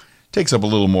Radio takes up a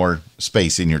little more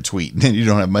space in your tweet, and you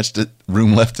don't have much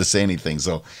room left to say anything.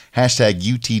 So hashtag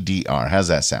UTDR. How's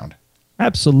that sound?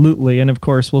 Absolutely. And of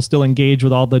course, we'll still engage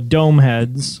with all the dome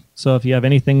heads. So if you have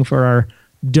anything for our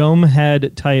dome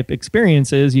head type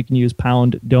experiences, you can use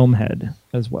 #domehead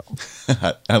as well.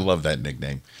 I love that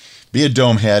nickname. Be a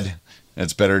dome head.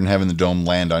 It's better than having the dome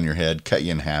land on your head, cut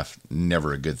you in half.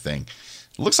 Never a good thing.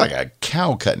 It looks like a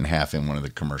cow cut in half in one of the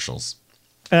commercials.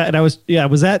 And was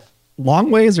that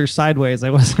long ways or sideways? I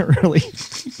wasn't really.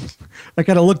 I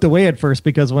kind of looked away at first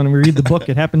because when we read the book,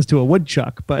 it happens to a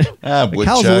woodchuck. But woodchuck,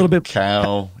 cow's a little bit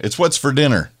cow. It's what's for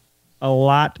dinner. A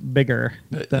lot bigger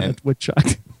than a woodchuck.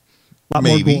 A lot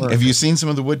maybe. More gore. Have you seen some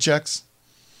of the woodchucks?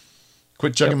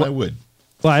 Quit chucking my wood.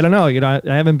 Well, I don't know. I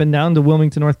haven't been down to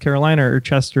Wilmington, North Carolina, or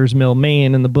Chester's Mill,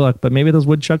 Maine, in the book, but maybe those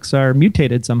woodchucks are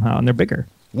mutated somehow and they're bigger.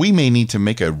 We may need to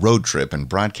make a road trip and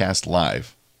broadcast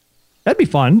live. That'd be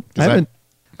fun.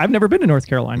 I've never been to North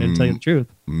Carolina, to tell you the truth.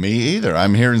 Me either.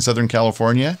 I'm here in Southern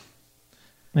California.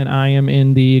 And I am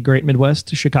in the great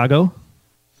Midwest, Chicago.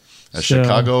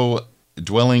 Chicago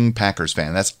dwelling Packers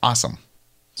fan. That's awesome.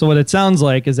 So what it sounds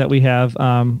like is that we have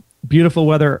beautiful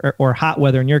weather or hot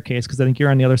weather in your case, because I think you're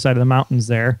on the other side of the mountains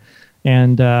there.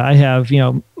 And I have,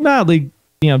 mildly,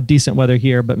 decent weather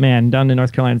here. But man, down in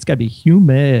North Carolina, it's got to be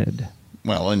humid.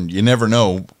 Well, and you never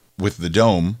know with the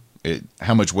dome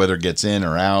how much weather gets in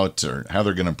or out, or how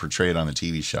they're going to portray it on the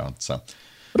TV show. So,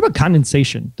 what about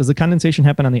condensation? Does the condensation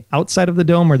happen on the outside of the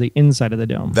dome or the inside of the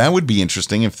dome? That would be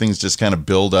interesting if things just kind of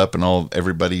build up and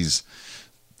everybody's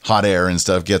hot air and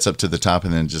stuff gets up to the top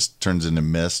and then just turns into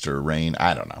mist or rain.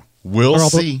 I don't know. We'll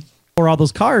see. Or all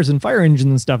those cars and fire engines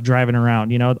and stuff driving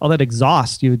around, all that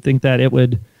exhaust. You would think that it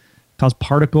would cause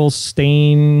particle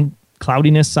stain,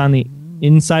 cloudiness on the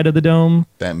inside of the dome.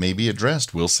 That may be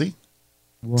addressed. We'll see.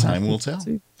 Time will tell.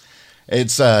 See.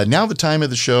 It's now the time of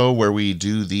the show where we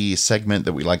do the segment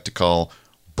that we like to call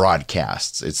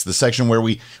broadcasts. It's the section where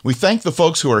we thank the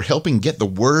folks who are helping get the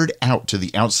word out to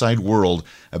the outside world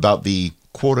about the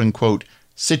quote-unquote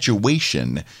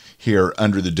situation here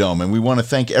Under the Dome. And we want to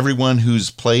thank everyone who's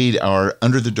played our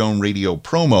Under the Dome Radio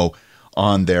promo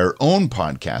on their own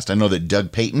podcast. I know that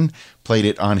Doug Payton played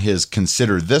it on his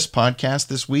Consider This podcast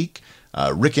this week.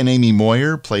 Rick and Amy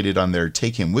Moyer played it on their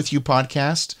Take Him With You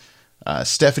podcast.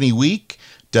 Stephanie Week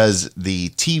does the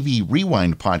TV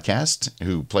Rewind podcast,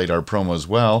 who played our promo as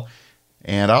well.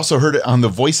 And I also heard it on the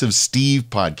Voice of Steve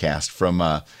podcast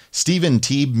from Stephen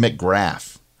T.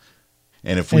 McGrath.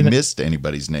 And if we missed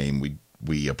anybody's name,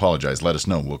 we apologize. Let us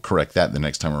know. We'll correct that the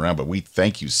next time around. But we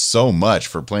thank you so much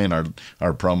for playing our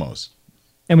promos.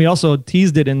 And we also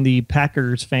teased it in the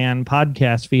Packers fan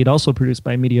podcast feed, also produced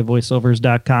by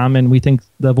MediaVoiceovers.com. And we think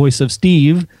the Voice of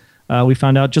Steve, we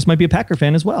found out, just might be a Packer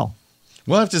fan as well.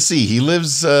 We'll have to see. He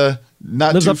lives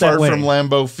not too far from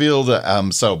Lambeau Field.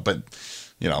 But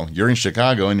you're in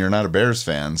Chicago and you're not a Bears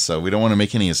fan, so we don't want to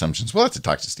make any assumptions. We'll have to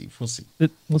talk to Steve. We'll see.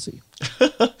 We'll see.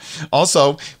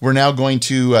 Also, we're now going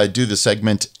to do the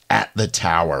segment At the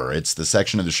Tower. It's the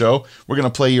section of the show. We're going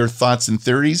to play your thoughts and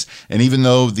theories. And even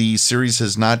though the series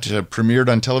has not premiered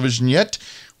on television yet,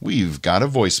 we've got a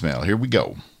voicemail. Here we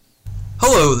go.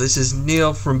 Hello, this is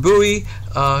Neil from Bowie,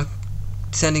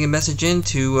 sending a message in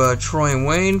to Troy and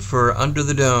Wayne for Under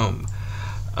the Dome.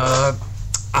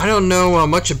 I don't know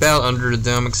much about Under the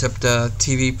Dome except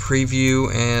TV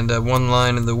preview and one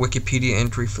line in the Wikipedia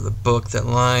entry for the book. That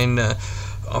line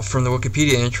from the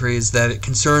Wikipedia entry is that it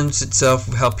concerns itself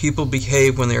with how people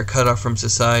behave when they are cut off from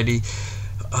society,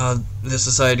 the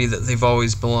society that they've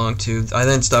always belonged to. I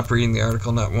then stopped reading the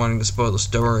article, not wanting to spoil the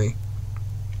story.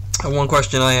 One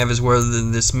question I have is whether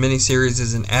this miniseries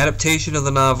is an adaptation of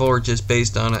the novel or just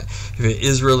based on it. If it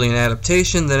is really an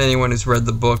adaptation, then anyone who's read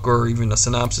the book or even a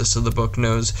synopsis of the book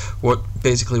knows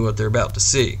basically what they're about to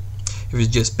see. If it's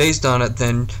just based on it,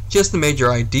 then just the major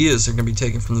ideas are going to be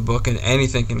taken from the book and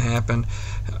anything can happen.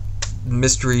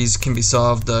 Mysteries can be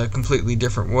solved a completely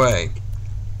different way.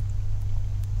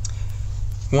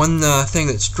 One thing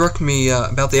that struck me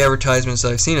about the advertisements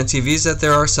that I've seen on TV is that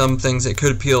there are some things that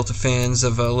could appeal to fans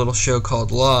of a little show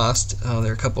called Lost.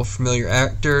 There are a couple of familiar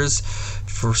actors.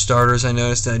 For starters, I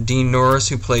noticed Dean Norris,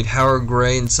 who played Howard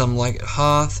Gray in Some Like It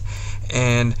Hoth,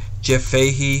 and Jeff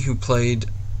Fahey, who played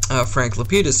Frank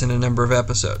Lapidus in a number of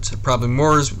episodes. Probably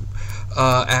more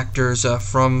actors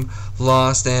from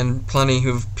Lost and plenty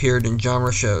who've appeared in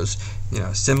genre shows.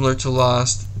 similar to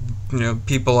Lost,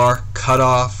 people are cut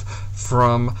off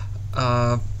from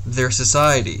their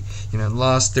society.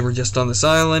 Lost, they were just on this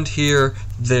island. Here,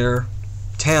 their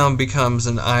town becomes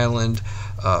an island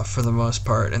for the most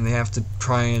part, and they have to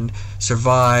try and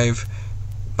survive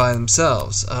by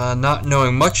themselves. Not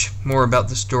knowing much more about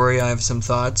the story, I have some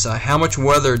thoughts. How much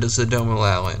weather does the dome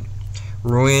allow in?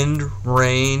 Wind,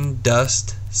 rain,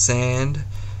 dust, sand,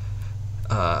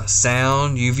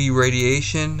 sound, UV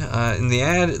radiation. In the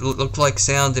ad, it looked like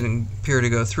sound didn't appear to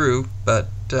go through, but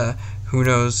who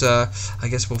knows? I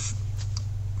guess we'll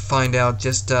find out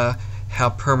just how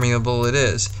permeable it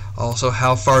is. Also,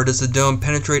 how far does the dome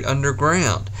penetrate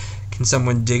underground? Can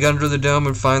someone dig under the dome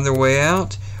and find their way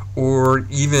out? Or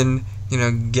even,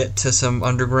 get to some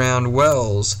underground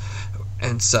wells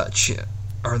and such?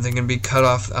 Are they going to be cut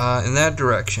off in that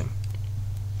direction?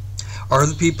 Are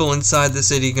the people inside the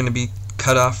city going to be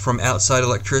cut off from outside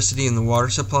electricity and the water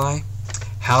supply?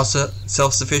 How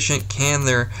self-sufficient can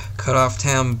their cut-off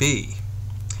town be?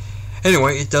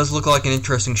 Anyway, it does look like an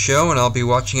interesting show, and I'll be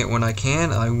watching it when I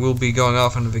can. I will be going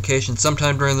off on a vacation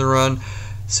sometime during the run,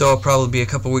 so I'll probably be a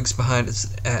couple weeks behind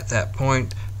at that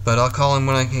point, but I'll call in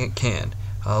when I can.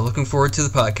 Looking forward to the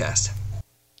podcast.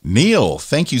 Neil,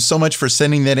 thank you so much for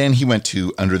sending that in. He went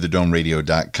to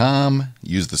underthedomeradio.com,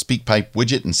 used the SpeakPipe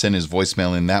widget, and sent his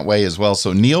voicemail in that way as well.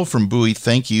 So Neil from Bowie,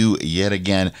 thank you yet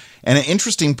again. And an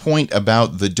interesting point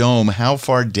about the dome, how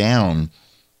far down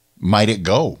might it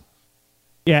go?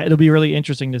 Yeah, it'll be really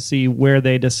interesting to see where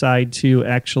they decide to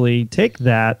actually take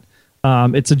that.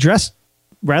 It's addressed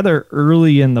rather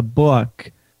early in the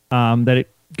book that it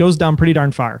goes down pretty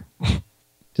darn far,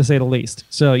 to say the least.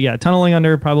 So yeah, tunneling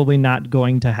under probably not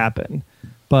going to happen.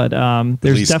 But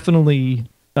there's definitely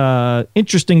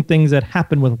interesting things that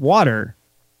happen with water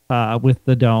with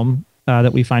the dome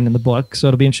that we find in the book. So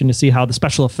it'll be interesting to see how the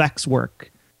special effects work,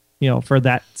 for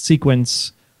that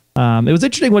sequence. It was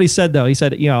interesting what he said, though. He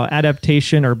said,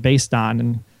 adaptation or based on.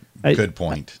 And good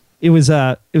point. It was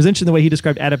interesting the way he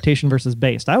described adaptation versus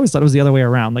based. I always thought it was the other way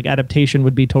around. Like adaptation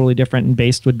would be totally different and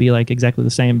based would be like exactly the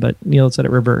same. But Neil said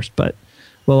it reversed. But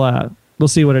we'll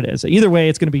see what it is. Either way,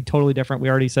 it's going to be totally different. We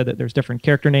already said that there's different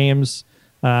character names,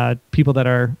 people that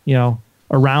are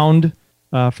around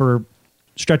for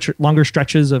longer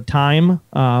stretches of time.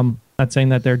 Not saying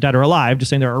that they're dead or alive, just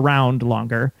saying they're around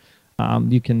longer.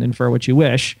 You can infer what you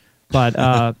wish,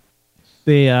 but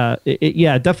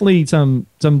definitely some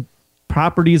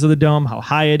properties of the dome, how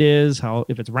high it is,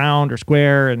 if it's round or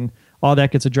square, and all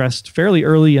that gets addressed fairly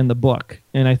early in the book.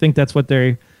 And I think that's what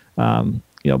they,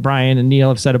 Brian and Neil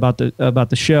have said about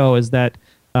the show is that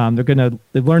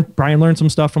Brian learned some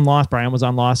stuff from Lost. Brian was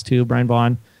on Lost too, Brian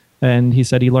Vaughn. And he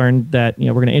said he learned that,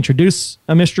 we're going to introduce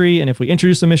a mystery. And if we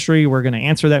introduce a mystery, we're going to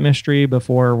answer that mystery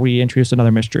before we introduce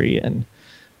another mystery. And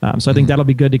so I think that'll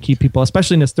be good to keep people,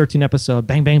 especially in this 13 episode,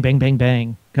 bang, bang, bang, bang,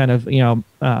 bang kind of,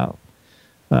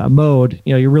 mode.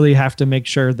 You really have to make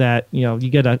sure that, you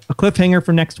get a cliffhanger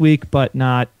for next week, but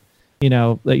not,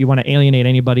 that you want to alienate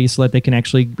anybody so that they can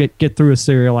actually get through a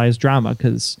serialized drama.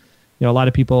 Because, a lot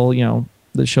of people,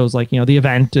 the shows like, The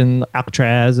Event and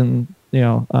Alcatraz and,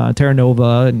 Terra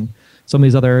Nova and some of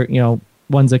these other,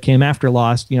 ones that came after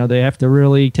Lost, they have to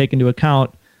really take into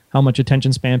account how much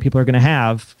attention span people are going to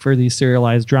have for these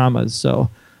serialized dramas. So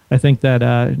I think that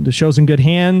the show's in good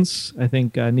hands. I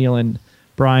think Neil and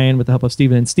Brian, with the help of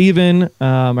Steven and Steven,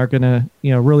 are going to,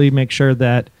 really make sure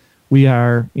that we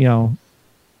are,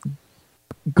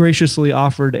 graciously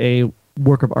offered a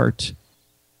work of art.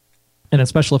 And the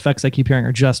special effects I keep hearing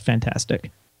are just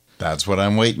fantastic. That's what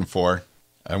I'm waiting for.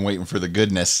 I'm waiting for the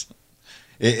goodness.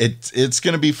 It's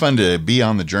going to be fun to be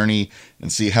on the journey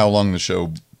and see how long the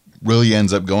show really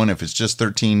ends up going. If it's just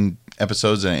 13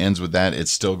 episodes and it ends with that,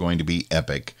 it's still going to be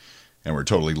epic. And we're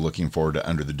totally looking forward to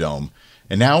Under the Dome.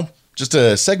 And now, just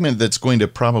a segment that's going to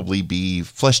probably be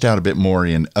fleshed out a bit more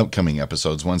in upcoming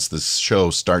episodes once the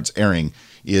show starts airing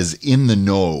is In the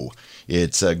Know.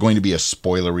 It's going to be a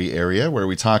spoilery area where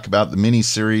we talk about the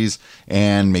miniseries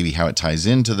and maybe how it ties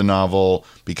into the novel,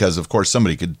 because, of course,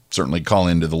 somebody could certainly call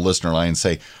into the listener line and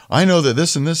say, I know that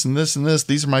this and this and this and this,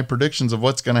 these are my predictions of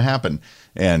what's going to happen.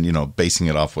 And, basing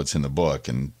it off what's in the book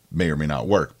and may or may not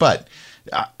work. But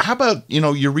how about,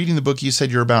 you're reading the book, you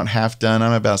said you're about half done.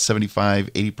 I'm about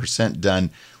 75, 80%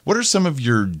 done. What are some of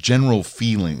your general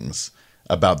feelings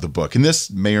about the book? And this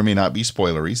may or may not be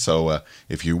spoilery, so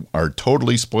if you are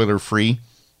totally spoiler free,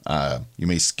 you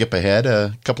may skip ahead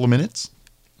a couple of minutes.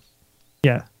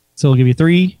 Yeah, so we'll give you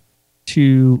 3,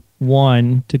 2,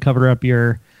 1 to cover up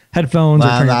your headphones or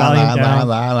turn your volume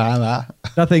down.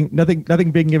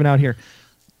 Nothing being given out here.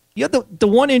 The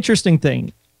one interesting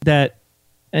thing that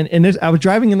and this, I was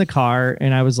driving in the car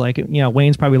and I was like,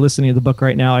 Wayne's probably listening to the book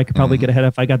right now. I could probably get ahead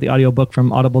if I got the audiobook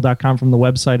from audible.com from the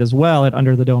website as well at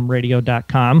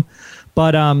underthedomeradio.com.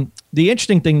 But the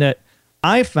interesting thing that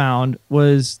I found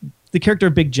was the character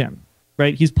of Big Jim,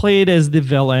 right? He's played as the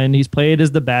villain. He's played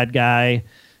as the bad guy.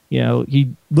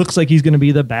 He looks like he's going to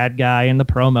be the bad guy in the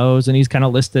promos, and he's kind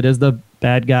of listed as the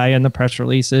bad guy in the press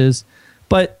releases.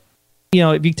 But,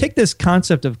 if you take this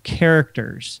concept of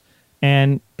characters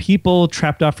and people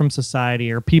trapped off from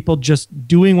society or people just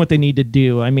doing what they need to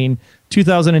do. I mean,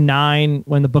 2009,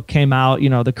 when the book came out,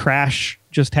 the crash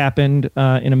just happened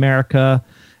in America.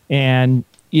 And,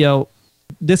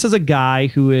 this is a guy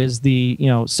who is the,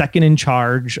 second in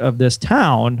charge of this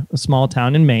town, a small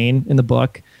town in Maine in the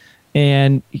book.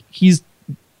 And he's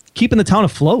keeping the town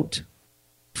afloat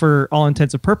for all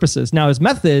intents and purposes. Now, his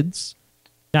methods,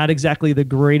 not exactly the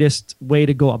greatest way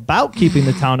to go about keeping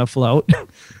the town afloat.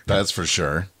 That's for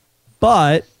sure.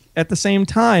 But at the same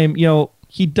time,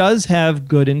 he does have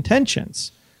good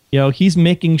intentions. He's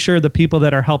making sure the people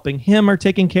that are helping him are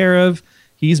taken care of.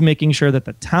 He's making sure that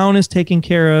the town is taken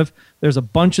care of. There's a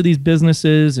bunch of these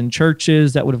businesses and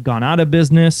churches that would have gone out of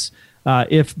business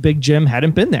if Big Jim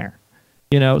hadn't been there.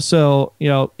 So,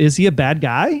 is he a bad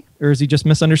guy or is he just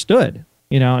misunderstood?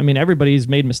 Everybody's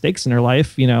made mistakes in their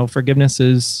life. Forgiveness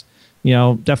is,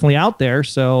 definitely out there.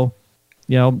 So,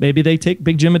 maybe they take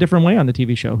Big Jim a different way on the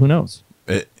TV show. Who knows?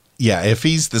 Yeah, if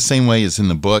he's the same way as in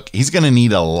the book, he's going to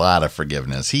need a lot of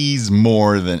forgiveness. He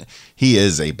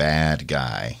is a bad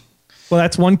guy. Well,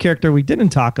 that's one character we didn't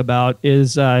talk about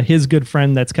is his good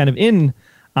friend that's kind of in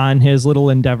on his little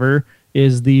endeavor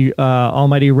is the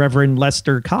almighty Reverend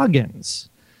Lester Coggins.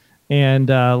 And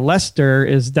Lester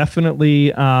is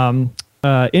definitely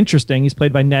interesting. He's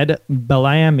played by Ned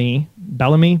Bellamy.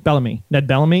 Ned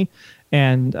Bellamy.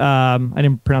 And I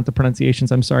didn't pronounce the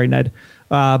pronunciations. I'm sorry, Ned.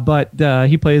 But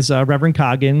he plays Reverend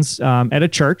Coggins at a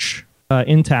church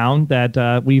in town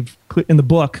that we've in the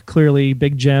book. Clearly,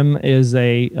 Big Jim is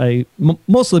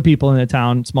most of the people in the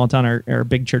town, small town, are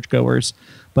big churchgoers.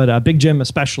 But Big Jim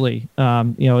especially,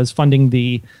 is funding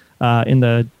the in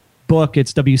the book.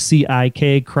 It's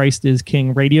WCIK, Christ is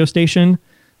King radio station.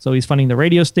 So he's funding the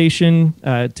radio station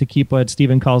to keep what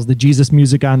Stephen calls the Jesus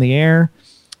music on the air.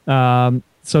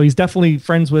 So he's definitely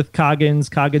friends with Coggins.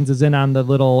 Coggins is in on the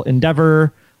little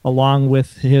endeavor along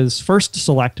with his first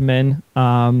selectman,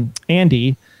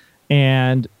 Andy.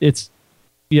 And it's,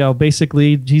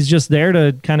 basically he's just there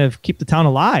to kind of keep the town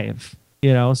alive,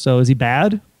 So is he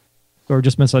bad or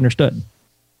just misunderstood?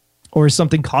 Or is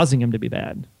something causing him to be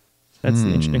bad? That's the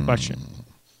interesting question.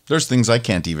 There's things I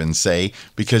can't even say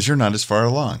because you're not as far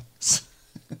along.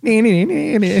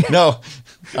 No,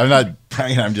 I'm not.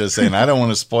 I'm just saying I don't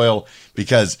want to spoil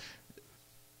because,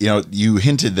 you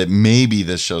hinted that maybe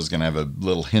this show's going to have a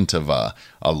little hint of a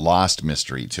lost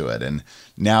mystery to it. And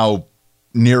now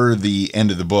nearer the end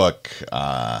of the book,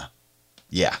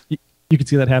 yeah. You could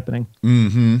see that happening.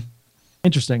 Mm-hmm.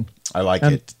 Interesting. I like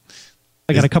it.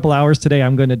 I got a couple hours today.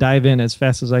 I'm going to dive in as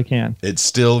fast as I can. It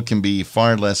still can be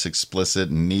far less explicit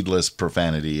and needless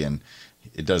profanity, and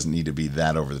it doesn't need to be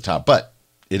that over the top. But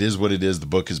it is what it is. The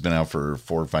book has been out for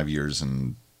 4 or 5 years,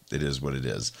 and it is what it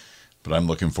is. But I'm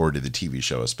looking forward to the TV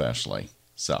show especially.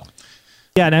 So,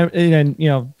 yeah,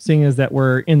 and seeing as that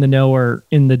we're in the know or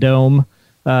in the dome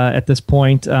at this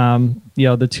point,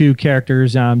 the two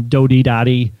characters, Dodie,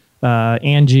 Dottie,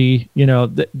 Angie,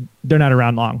 they're not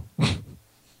around long.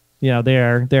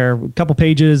 They're a couple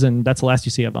pages, and that's the last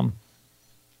you see of them,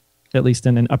 at least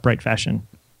in an upright fashion.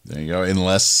 There you go.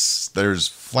 Unless there's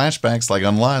flashbacks like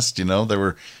on Lost, there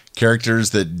were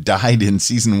characters that died in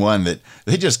season 1 that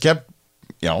they just kept,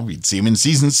 we'd see them in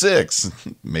season 6,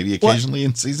 maybe occasionally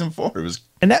in season 4. It was,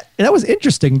 and that was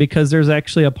interesting because there's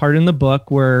actually a part in the book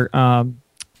where,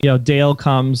 Dale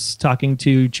comes talking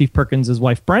to Chief Perkins'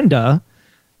 wife, Brenda,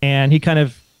 and he kind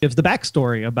of gives the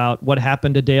backstory about what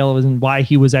happened to Dale and why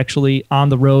he was actually on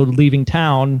the road leaving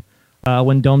town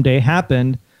when Dome Day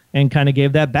happened, and kind of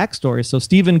gave that backstory. So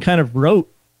Stephen kind of wrote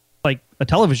like a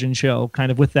television show kind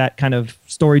of with that kind of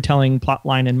storytelling plot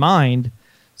line in mind.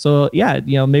 So yeah,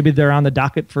 maybe they're on the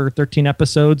docket for 13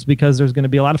 episodes because there's going to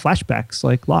be a lot of flashbacks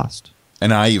like Lost.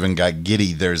 And I even got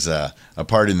giddy. There's a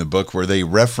part in the book where they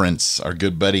reference our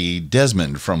good buddy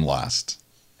Desmond from Lost.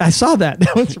 I saw that.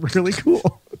 That was really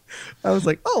cool. I was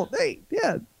like, oh, hey,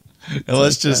 yeah. And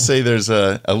let's just say there's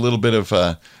a little bit of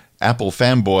Apple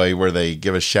fanboy where they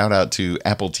give a shout out to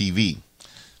Apple TV.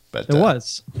 But it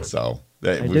was. So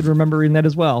I did remember reading that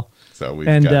as well. So we've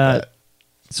got that.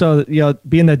 So,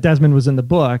 being that Desmond was in the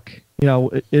book,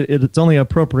 it's only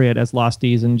appropriate as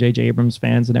Losties and J.J. Abrams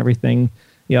fans and everything,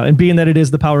 and being that it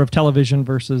is the power of television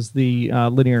versus the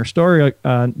linear story,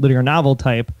 linear novel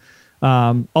type.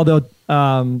 Although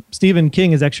Stephen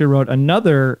King has actually wrote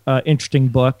another interesting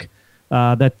book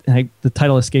that the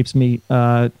title escapes me.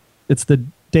 It's the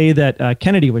day that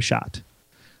Kennedy was shot,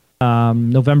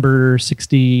 November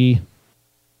 60.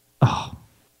 Oh,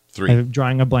 3. I'm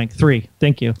drawing a blank. 3.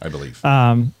 Thank you. I believe.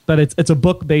 But it's a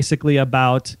book basically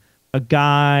about a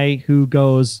guy who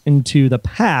goes into the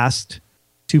past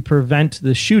to prevent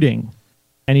the shooting.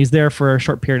 And he's there for a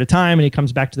short period of time, and he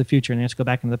comes back to the future, and he has to go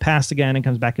back into the past again and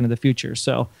comes back into the future.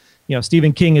 So,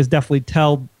 Stephen King has definitely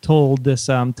told this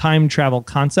time travel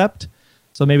concept.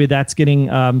 So maybe that's getting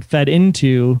fed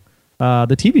into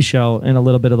the TV show in a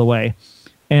little bit of the way.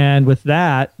 And with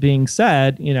that being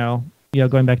said,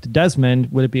 going back to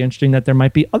Desmond, would it be interesting that there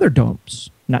might be other domes,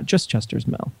 not just Chester's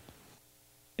Mill?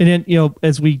 And then,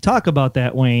 as we talk about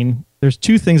that, Wayne, there's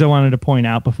 2 things I wanted to point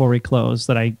out before we close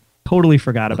that I totally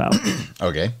forgot about.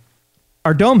 Okay.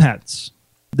 Our dome heads.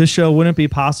 This show wouldn't be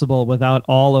possible without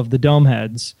all of the dome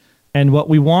heads. And what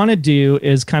we want to do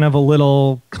is kind of a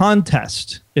little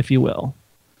contest, if you will.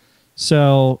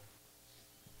 So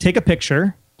take a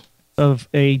picture of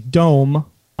a dome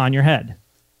on your head.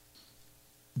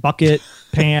 Bucket,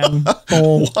 pan,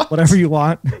 bowl, whatever you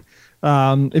want.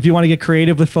 If you want to get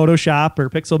creative with Photoshop or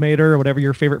Pixelmator or whatever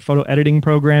your favorite photo editing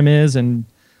program is,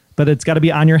 but it's got to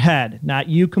be on your head, not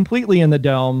you completely in the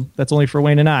dome. That's only for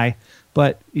Wayne and I.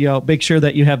 But make sure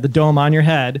that you have the dome on your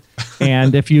head.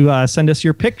 And if you send us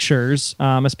your pictures,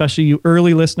 especially you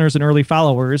early listeners and early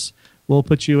followers, we'll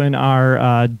put you in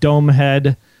our dome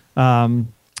head.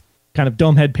 Kind of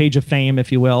dome head page of fame,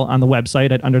 if you will, on the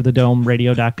website at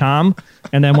underthedomeradio.com.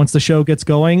 And then once the show gets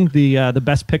going, the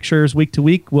best pictures week to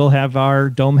week, we'll have our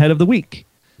dome head of the week.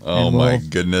 Oh my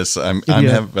goodness. I'm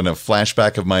having a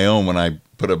flashback of my own when I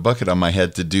put a bucket on my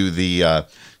head to do the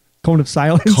Cone of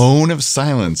Silence. Cone of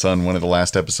Silence on one of the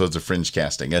last episodes of Fringe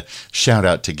Casting. A shout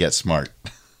out to Get Smart.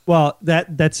 Well,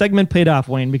 that segment paid off,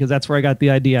 Wayne, because that's where I got the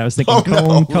idea. I was thinking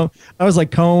cone. I was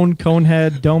like cone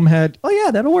head, dome head. Oh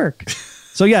yeah, that'll work.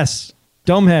 So yes,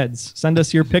 dome heads, send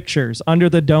us your pictures under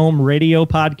the Dome Radio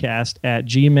Podcast at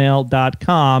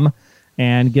gmail.com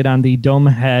and get on the dome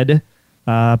head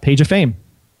page of fame.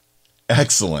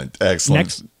 Excellent.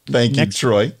 Thank you,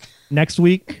 Troy. Next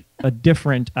week, a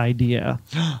different idea.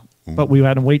 But we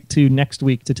had to wait to next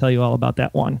week to tell you all about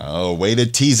that one. Oh, way to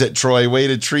tease it, Troy. Way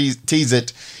to tease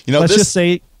it. Let's just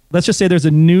say there's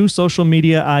a new social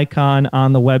media icon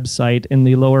on the website in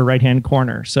the lower right-hand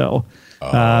corner. So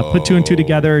put 2 and 2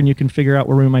 together, and you can figure out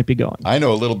where we might be going. I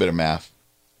know a little bit of math.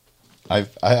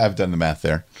 I've done the math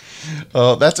there.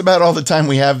 That's about all the time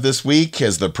we have this week,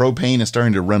 as the propane is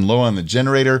starting to run low on the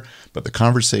generator, but the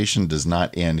conversation does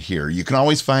not end here. You can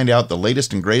always find out the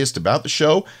latest and greatest about the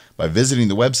show by visiting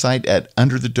the website at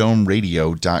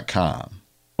underthedomeradio.com.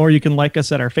 Or you can like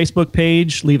us at our Facebook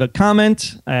page, leave a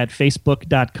comment at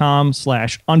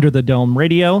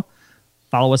facebook.com/underthedomeradio.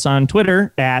 Follow us on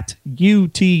Twitter at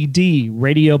UTD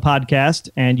Radio Podcast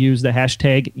and use the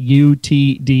hashtag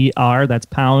UTDR. That's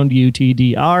pound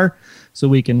UTDR, so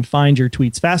we can find your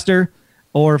tweets faster.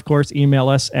 Or, of course, email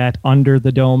us at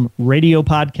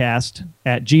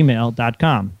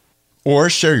underthedomeradiopodcast@gmail.com. Or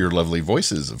share your lovely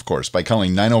voices, of course, by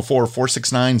calling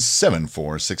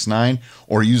 904-469-7469,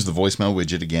 or use the voicemail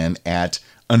widget again at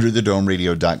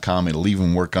underthedomeradio.com. It'll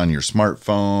even work on your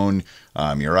smartphone,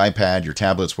 your iPad, your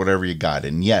tablets, whatever you got.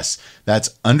 And yes, that's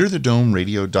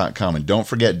underthedomeradio.com. And don't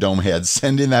forget, Domehead,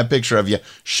 send in that picture of you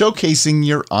showcasing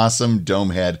your awesome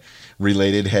Domehead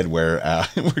related headwear.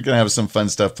 We're going to have some fun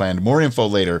stuff planned. More info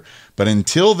later. But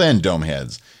until then,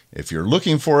 Domeheads, if you're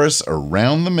looking for us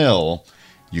around the mill,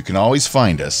 you can always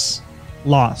find us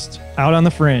lost, out on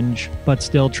the fringe, but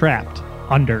still trapped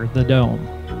under the dome.